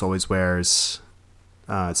Krampus always wears,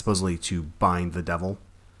 supposedly to bind the devil,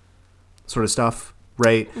 sort of stuff,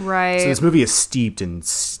 right? Right. So this movie is steeped in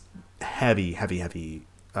heavy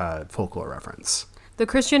folklore reference. The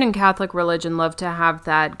Christian and Catholic religion love to have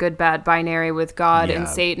that good-bad binary with God and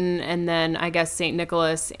Satan, and then I guess St.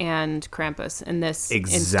 Nicholas and Krampus in this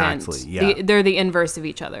instance. Yeah. They're the inverse of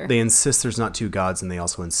each other. They insist there's not two gods, and they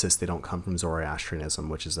also insist they don't come from Zoroastrianism,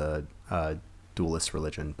 which is a dualist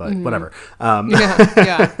religion, but whatever.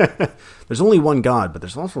 Yeah. There's only one God, but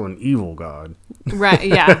there's also an evil God. Right,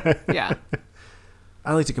 yeah.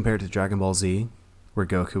 I like to compare it to Dragon Ball Z, where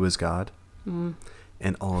Goku is God, and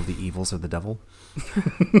all of the evils are the devil.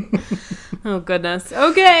 Oh, goodness.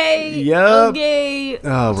 Okay. Yep. Okay.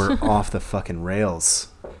 Oh, we're off the fucking rails.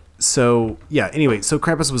 So, yeah, anyway, so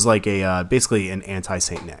Krampus was like basically an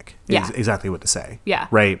anti-Saint Nick. Yeah. Exactly what to say. Yeah.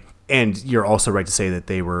 Right? And you're also right to say that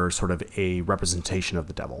they were sort of a representation of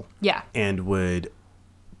the devil. Yeah. And would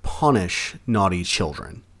punish naughty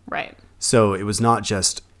children. Right. So it was not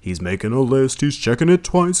just, he's making a list, he's checking it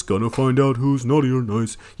twice, gonna find out who's naughty or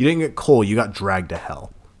nice. You didn't get coal, you got dragged to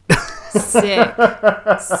hell. Sick.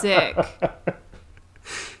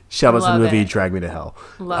 Shout out to the Love movie it. Drag Me to Hell.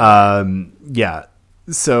 Love it. Yeah.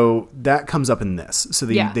 So that comes up in this. So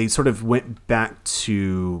they sort of went back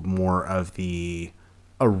to more of the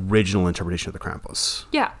original interpretation of the Krampus.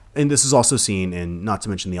 Yeah. And this is also seen in, not to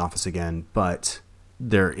mention The Office again, but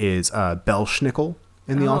there is Belschnickel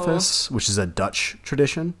in The Office, which is a Dutch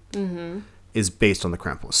tradition, is based on the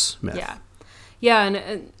Krampus myth. Yeah. Yeah,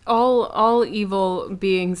 and all evil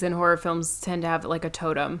beings in horror films tend to have like a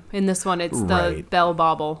totem. In this one, it's the Right. Bell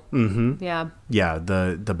Bobble. Mm-hmm. Yeah. Yeah,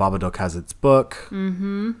 the Babadook has its book,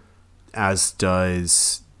 as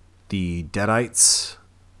does the Deadites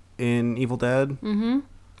in Evil Dead.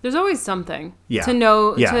 There's always something Yeah. to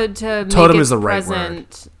know Yeah. to make Totem its is the right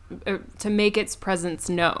present, to make its presence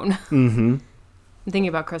known. Mm-hmm. I'm thinking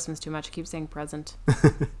about Christmas too much. I keep saying present.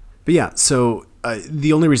 But yeah, so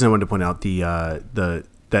the only reason I wanted to point out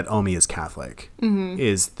that Omi is Catholic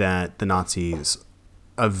is that the Nazis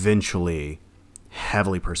eventually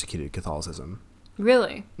heavily persecuted Catholicism.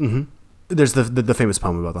 Really? There's the famous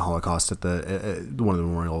poem about the Holocaust at the one of the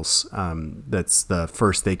memorials. That's the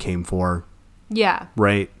first they came for. Yeah.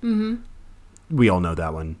 Right. Mm-hmm. We all know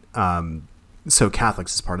that one. So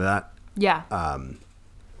Catholics is part of that. Yeah.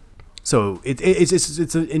 So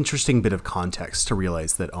it's an interesting bit of context to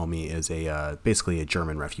realize that Omi is basically a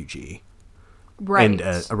German refugee. Right. And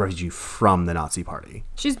a refugee from the Nazi Party.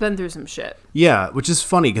 She's been through some shit. Yeah, which is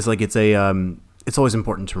funny because like it's always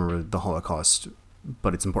important to remember the Holocaust,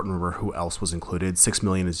 but it's important to remember who else was included. 6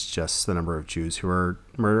 million is just the number of Jews who were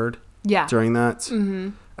murdered. Yeah. During that. Mm-hmm.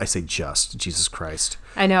 I say just, Jesus Christ.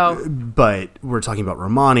 I know. But we're talking about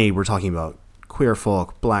Romani, we're talking about queer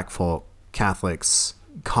folk, black folk, Catholics,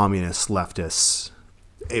 communists, leftists.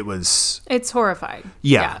 It's horrifying.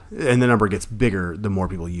 Yeah. And the number gets bigger the more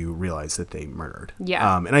people you realize that they murdered.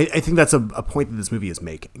 Yeah. And I think that's a point that this movie is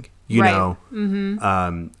making, you Right. know?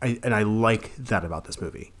 Mm-hmm. And I like that about this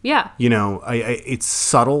movie. Yeah. You know, it's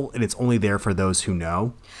subtle and it's only there for those who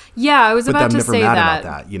know. Yeah, I was But about I'm to never say mad that.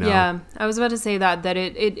 about that, you know? Yeah, I was about to say that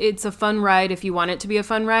it's a fun ride if you want it to be a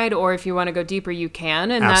fun ride, or if you want to go deeper, you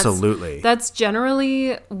can. And Absolutely. That's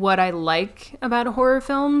generally what I like about horror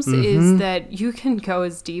films is that you can go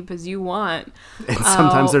as deep as you want. And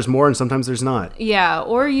sometimes there's more and sometimes there's not. Yeah,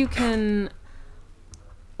 or you can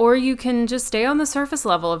just stay on the surface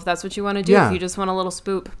level if that's what you want to do. Yeah. If you just want a little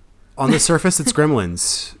spoop. On the surface, it's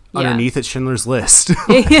Gremlins. Yeah. Underneath, it's Schindler's List.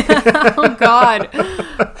 Oh God.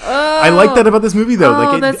 I like that about this movie, though. Oh,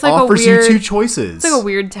 Like it that's like a offers weird- you two choices. It's like a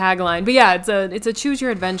weird tagline, but yeah, it's a choose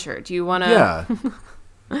your adventure. Do you want to?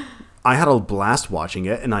 Yeah. I had a blast watching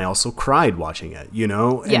it, and I also cried watching it, you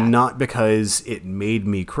know? And Yeah. not because it made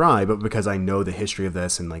me cry, but because I know the history of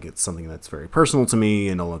this, and like it's something that's very personal to me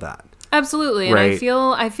and all of that. Absolutely. And Right.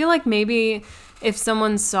 I feel like maybe if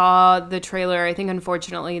someone saw the trailer, I think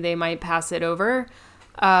unfortunately they might pass it over.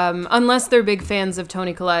 Unless they're big fans of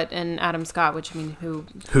Toni Collette and Adam Scott, which I mean,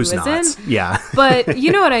 Who's isn't? not? Yeah. But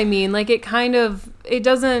you know what I mean? Like it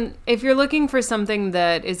doesn't, if you're looking for something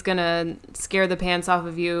that is going to scare the pants off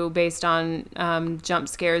of you based on jump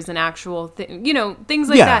scares and actual, things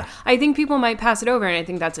like Yeah. that, I think people might pass it over, and I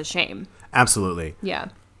think that's a shame. Absolutely. Yeah.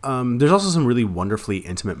 There's also some really wonderfully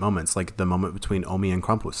intimate moments, like the moment between Omi and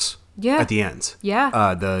Krampus. Yeah. At the end. Yeah.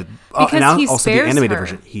 And Because he also the spares animated her.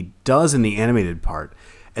 version. He does in the animated part.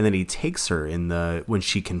 And then he takes her when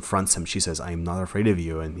she confronts him, she says, "I am not afraid of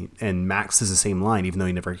you." And Max says the same line, even though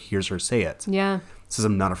he never hears her say it. Yeah. Says,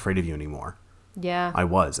 "I'm not afraid of you anymore. Yeah. I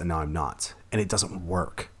was, and now I'm not." And it doesn't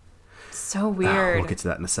work. So weird. We'll get to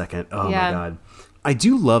that in a second. Oh Yeah. my God. I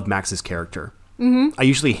do love Max's character. Mm-hmm. I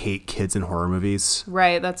usually hate kids in horror movies.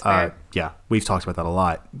 Right. That's fair. Yeah, we've talked about that a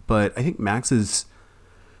lot. But I think Max is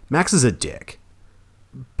a dick.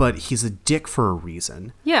 But he's a dick for a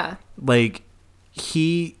reason. Yeah. Like,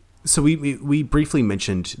 so we briefly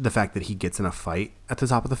mentioned the fact that he gets in a fight at the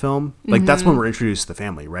top of the film. Like, that's when we're introduced to the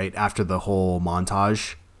family, right? After the whole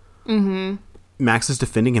montage. Mm-hmm. Max is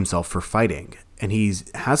defending himself for fighting. And he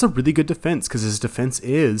has a really good defense, because his defense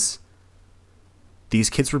is, these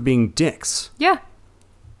kids were being dicks. Yeah.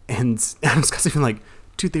 And Adam Scott's even like,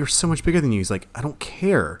 dude, they were so much bigger than you. He's like, I don't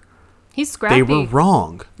care. He's scrappy. They were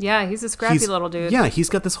wrong. Yeah, he's a scrappy little dude. Yeah, he's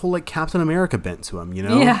got this whole like Captain America bent to him, you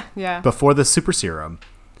know? Yeah, yeah. Before the super serum.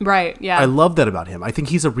 Right, yeah. I love that about him. I think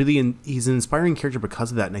he's he's an inspiring character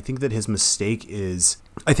because of that. And I think that his mistake is,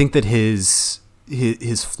 I think that his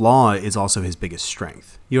flaw is also his biggest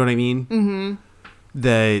strength. You know what I mean? Mm-hmm.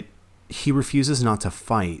 That he refuses not to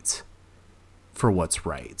fight for what's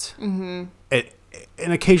right. Mm-hmm.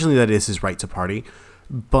 And occasionally that is his right to party.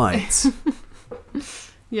 But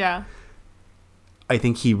yeah. I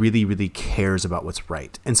think he really, really cares about what's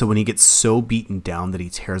right. And so when he gets so beaten down that he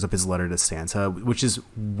tears up his letter to Santa, which is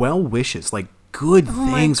well wishes, like good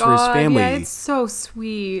things for his family. Yeah, it's so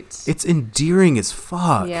sweet. It's endearing as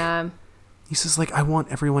fuck. Yeah. He says, like, I want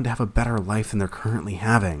everyone to have a better life than they're currently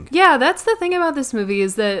having. Yeah, that's the thing about this movie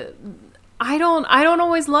is that I don't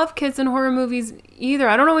always love kids in horror movies either.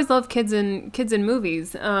 I don't always love kids in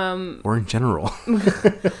movies. Or in general.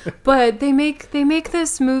 But they make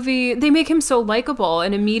this movie, they make him so likable,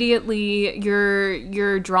 and immediately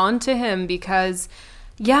you're drawn to him because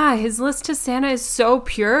his list to Santa is so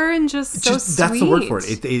pure and just so sweet. That's the word for it.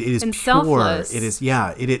 It is and pure. Selfless. It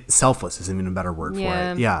is selfless isn't even a better word for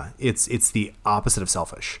it. Yeah. It's the opposite of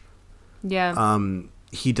selfish. Yeah.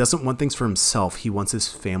 He doesn't want things for himself. He wants his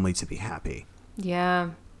family to be happy. Yeah.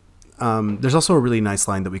 There's also a really nice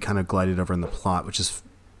line that we kind of glided over in the plot, which is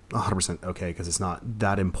 100% okay because it's not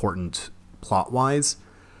that important plot-wise.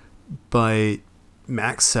 But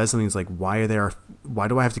Max says something like, why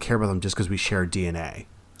do I have to care about them just because we share DNA?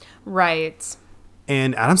 Right.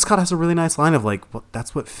 And Adam Scott has a really nice line of like, well,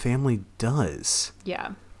 that's what family does.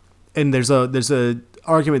 Yeah. And there's a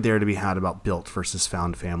argument there to be had about built versus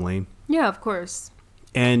found family. Yeah, of course.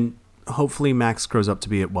 And hopefully Max grows up to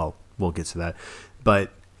be we'll get to that,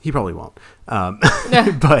 but he probably won't.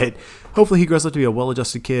 But hopefully he grows up to be a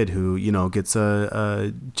well-adjusted kid who, gets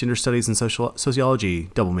a gender studies and sociology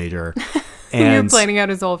double major. And you're planning out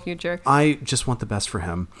his whole future. I just want the best for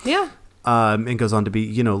him. Yeah. And goes on to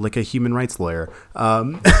be, like a human rights lawyer.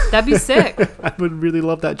 That'd be sick. I would really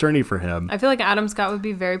love that journey for him. I feel like Adam Scott would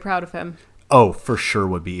be very proud of him. Oh, for sure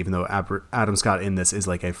would be, even though Adam Scott in this is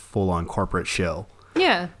like a full-on corporate shill.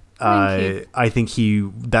 Yeah. I think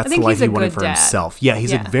that's the life he wanted for himself. Yeah,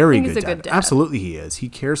 he's a very good dad. Absolutely he is. He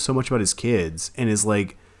cares so much about his kids and is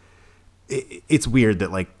like, it's weird that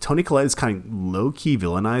like Toni Collette is kind of low-key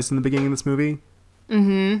villainized in the beginning of this movie.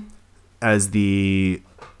 Mm-hmm. As the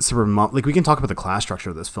suburban mom. Like, we can talk about the class structure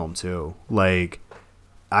of this film too. Like,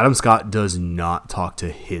 Adam Scott does not talk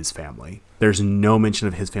to his family. There's no mention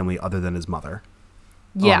of his family other than his mother.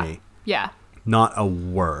 Yeah. Omi. Yeah. Not a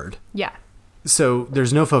word. Yeah. So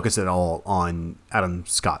there's no focus at all on Adam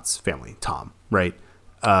Scott's family, Tom, right?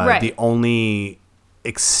 Right. The only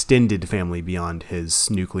extended family beyond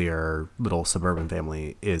his nuclear little suburban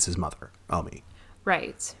family is his mother, Omi.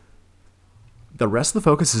 Right. The rest of the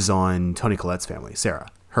focus is on Toni Collette's family, Sarah,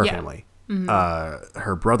 her family. Mm-hmm.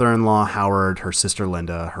 Her brother-in-law, Howard, her sister,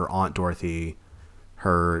 Linda, her aunt, Dorothy,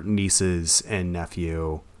 her nieces and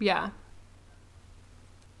nephew. Yeah.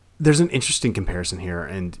 There's an interesting comparison here,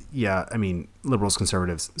 and I mean, liberals,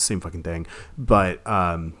 conservatives, same fucking thing, but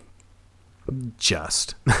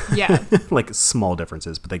just like small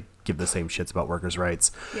differences, but they give the same shits about workers'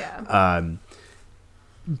 rights. Yeah.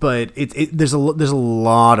 But there's a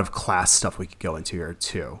lot of class stuff we could go into here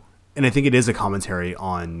too, and I think it is a commentary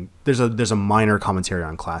on there's a minor commentary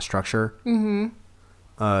on class structure. Mm-hmm.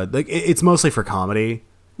 Like it's mostly for comedy.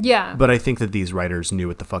 Yeah. But I think that these writers knew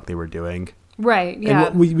what the fuck they were doing. Right. Yeah.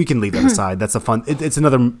 And we can leave that aside. That's a fun. It's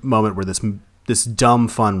another moment where this dumb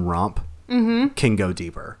fun romp can go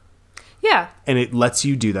deeper. Yeah. And it lets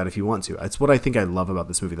you do that if you want to. It's what I think I love about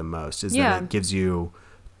this movie the most is that it gives you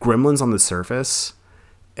Gremlins on the surface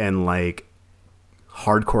and like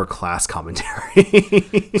hardcore class commentary.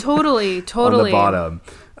 Totally. On the bottom,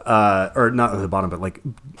 or not on the bottom, but like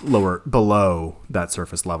below that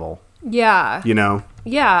surface level. Yeah.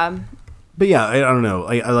 Yeah. But yeah, I don't know.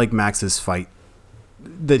 I like Max's fight,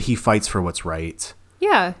 that he fights for what's right.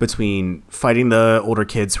 Yeah. Between fighting the older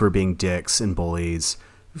kids who are being dicks and bullies,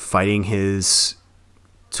 fighting his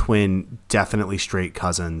twin, definitely straight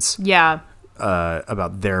cousins. Yeah.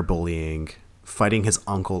 About their bullying, fighting his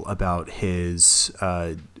uncle about his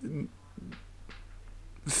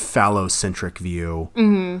phallocentric view.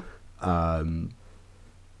 Mm-hmm.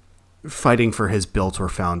 Fighting for his built or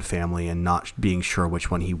found family and not being sure which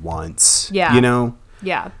one he wants. Yeah.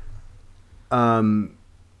 Yeah.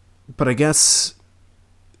 But I guess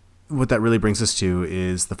what that really brings us to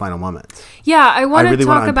is the final moment. Yeah, I want to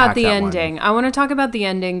talk about the ending. I want to talk about the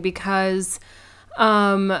ending because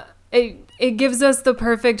it gives us the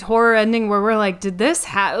perfect horror ending where we're like, did this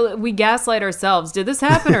we gaslight ourselves. Did this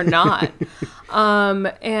happen or not?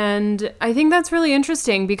 And I think that's really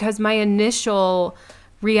interesting because my initial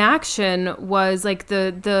reaction was like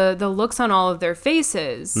the looks on all of their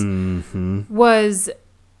faces was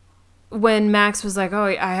when Max was like, oh,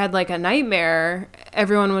 I had like a nightmare.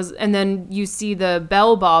 Everyone was, and then you see the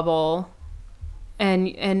bell bobble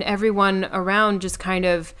and everyone around just kind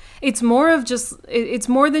of, it's more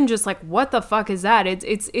than just like, what the fuck is that?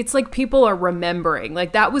 It's like people are remembering,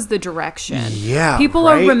 like that was the direction. Yeah. People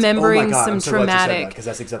are remembering some traumatic, because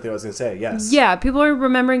that's exactly what I was going to say. Yes. Yeah. People are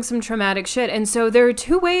remembering some traumatic shit. And so there are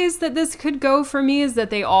two ways that this could go for me, is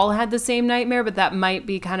that they all had the same nightmare, but that might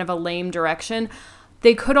be kind of a lame direction.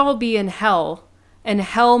 They could all be in hell and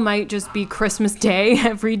hell might just be Christmas Day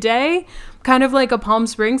every day, kind of like a Palm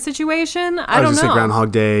Springs situation. I don't know. Say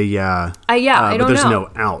Groundhog Day, yeah. I don't know. But there's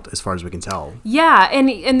no out as far as we can tell. Yeah,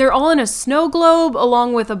 and they're all in a snow globe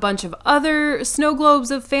along with a bunch of other snow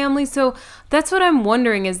globes of family. So that's what I'm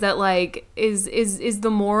wondering, is that like is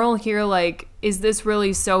the moral here, like, is this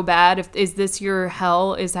really so bad? Is this your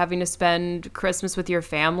hell, is having to spend Christmas with your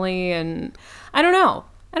family? And I don't know.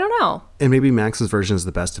 And maybe Max's version is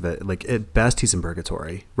the best of it. Like, at best, he's in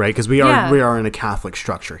purgatory, right? Because we are in a Catholic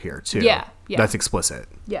structure here too. Yeah. That's explicit.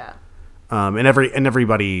 Yeah. And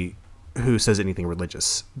everybody who says anything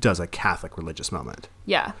religious does a Catholic religious moment.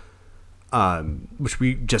 Yeah. Which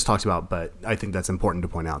we just talked about, but I think that's important to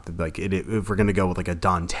point out that, like, if we're going to go with like a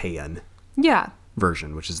Dantean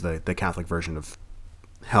version, which is the Catholic version of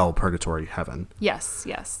hell, purgatory, heaven. Yes.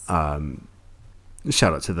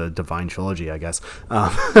 Shout out to the Divine Trilogy, I guess.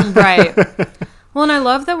 Right. Well, and I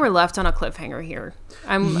love that we're left on a cliffhanger here.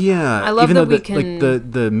 I love even that though we can.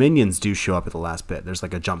 Like the minions do show up at the last bit. There's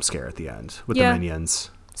like a jump scare at the end with the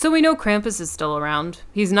minions. So we know Krampus is still around.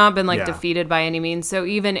 He's not been defeated by any means. So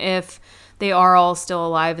even if they are all still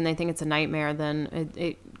alive and they think it's a nightmare, then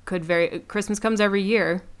it could Christmas comes every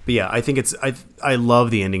year. But yeah, I think I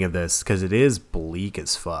love the ending of this because it is bleak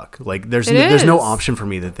as fuck. Like there's is. no option for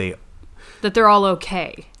me that they're all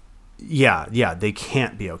okay. Yeah, they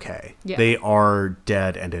can't be okay. Yeah. They are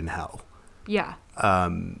dead and in hell. Yeah.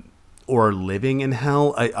 Or living in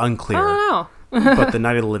hell, unclear. I don't know. But the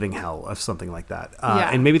night of the living hell, of something like that.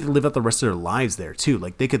 And maybe they live out the rest of their lives there too.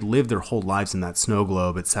 Like they could live their whole lives in that snow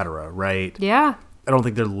globe, etc. Right? Yeah. I don't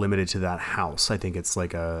think they're limited to that house. I think it's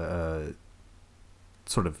like a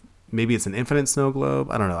sort of, maybe it's an infinite snow globe.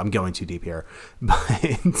 I don't know. I'm going too deep here,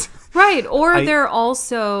 but right. Or they're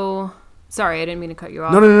also. Sorry, I didn't mean to cut you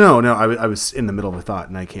off. No. I was in the middle of a thought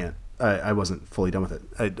and I can't. I wasn't fully done with it.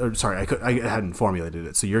 I hadn't formulated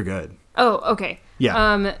it, so you're good. Oh, okay.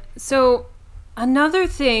 Yeah. So another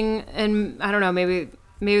thing, and I don't know,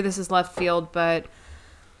 maybe this is left field, but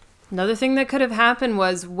another thing that could have happened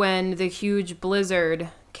was when the huge blizzard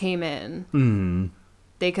came in. Mm-hmm.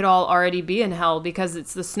 They could all already be in hell because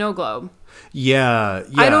it's the snow globe. Yeah.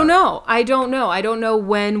 I don't know. I don't know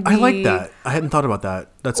when we... I like that. I hadn't thought about that.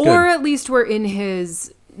 That's good. Or at least we're in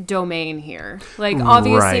his domain here. Like,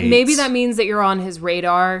 obviously, maybe that means that you're on his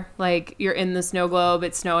radar. Like, you're in the snow globe,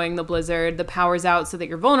 it's snowing, the blizzard, the power's out so that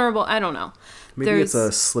you're vulnerable. I don't know. Maybe it's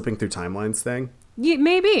a slipping through timelines thing. Yeah,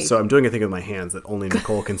 maybe. So I'm doing a thing with my hands that only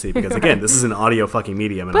Nicole can see because, again, this is an audio fucking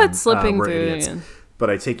medium. And but slipping we're through... idiots.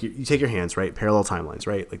 But you take your hands, right? Parallel timelines,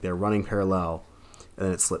 right? Like they're running parallel, and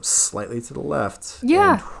then it slips slightly to the left.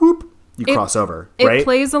 Yeah. And whoop, you cross over, right? It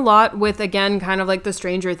plays a lot with, again, kind of like the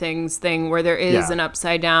Stranger Things thing where there is an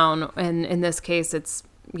upside down. And in this case, it's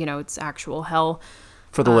actual hell.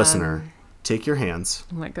 For the listener, take your hands.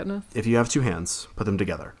 Oh my goodness. If you have two hands, put them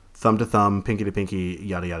together. Thumb to thumb, pinky to pinky,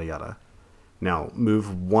 yada, yada, yada. Now,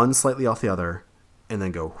 move one slightly off the other, and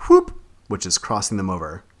then go whoop, which is crossing them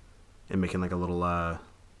over. And making like a little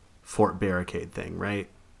fort barricade thing, right?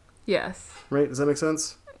 Yes. Right? Does that make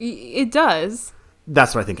sense? It does.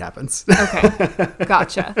 That's what I think happens. Okay.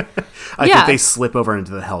 Gotcha. I think they slip over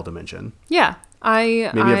into the hell dimension. Yeah.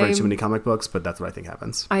 Maybe I've read too many comic books, but that's what I think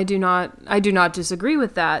happens. I do not disagree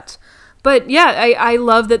with that. But yeah, I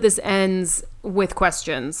love that this ends with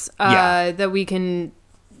questions that we can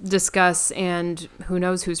discuss, and who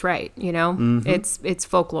knows who's right, you know? Mm-hmm. It's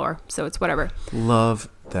folklore, so it's whatever. Love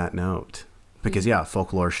that note. Because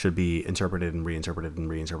folklore should be interpreted and reinterpreted and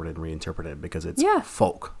reinterpreted and reinterpreted because it's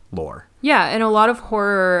folk lore. Yeah, and a lot of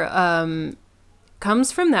horror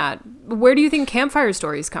comes from that. Where do you think campfire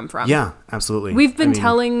stories come from? Yeah, absolutely. We've been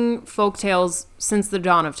telling folk tales since the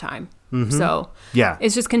dawn of time. Mm-hmm. So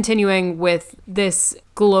it's just continuing with this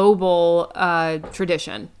global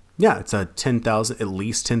tradition. Yeah, it's a at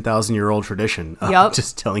least 10,000-year-old tradition of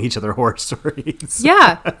just telling each other horror stories.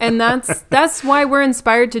 Yeah, and that's why we're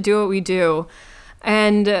inspired to do what we do.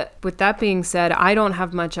 And with that being said, I don't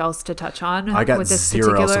have much else to touch on. I got with this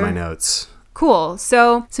zero else in my notes. Cool.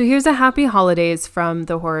 So here's a happy holidays from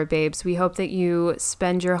the Horror Babes. We hope that you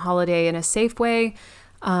spend your holiday in a safe way.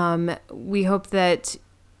 We hope that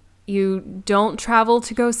you don't travel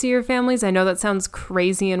to go see your families. I know that sounds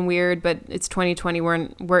crazy and weird, but it's 2020.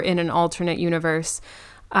 We're in an alternate universe.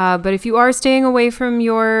 But if you are staying away from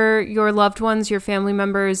your loved ones, your family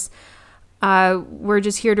members, we're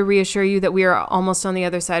just here to reassure you that we are almost on the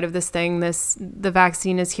other side of this thing. The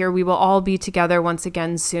vaccine is here. We will all be together once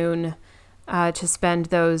again soon to spend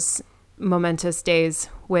those momentous days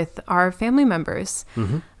with our family members.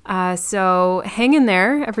 Mm-hmm. So hang in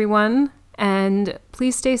there, everyone. And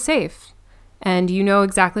please stay safe. And you know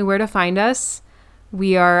exactly where to find us.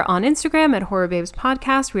 We are on Instagram at Horror Babes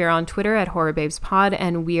Podcast. We are on Twitter at Horror Babes Pod,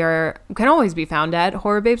 and we can always be found at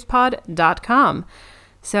horrorbabespod.com.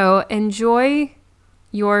 So enjoy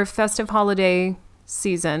your festive holiday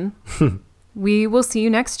season. We will see you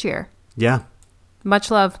next year. Yeah. Much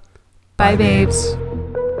love. Bye, babes.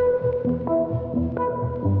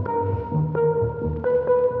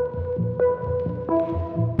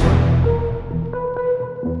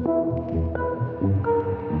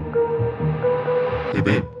 Hey,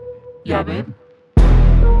 babe. Yeah, babe.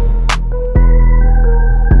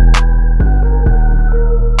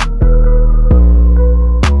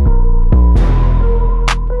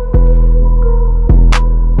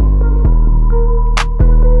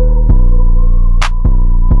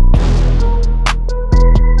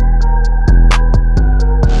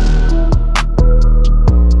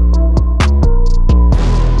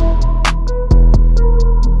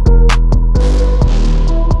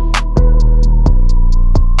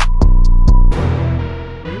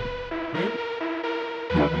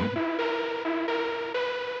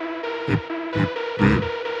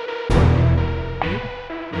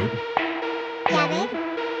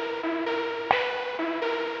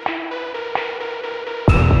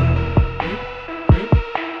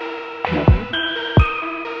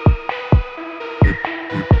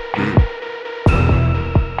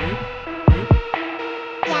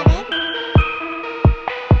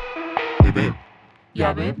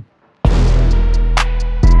 Yeah, babe.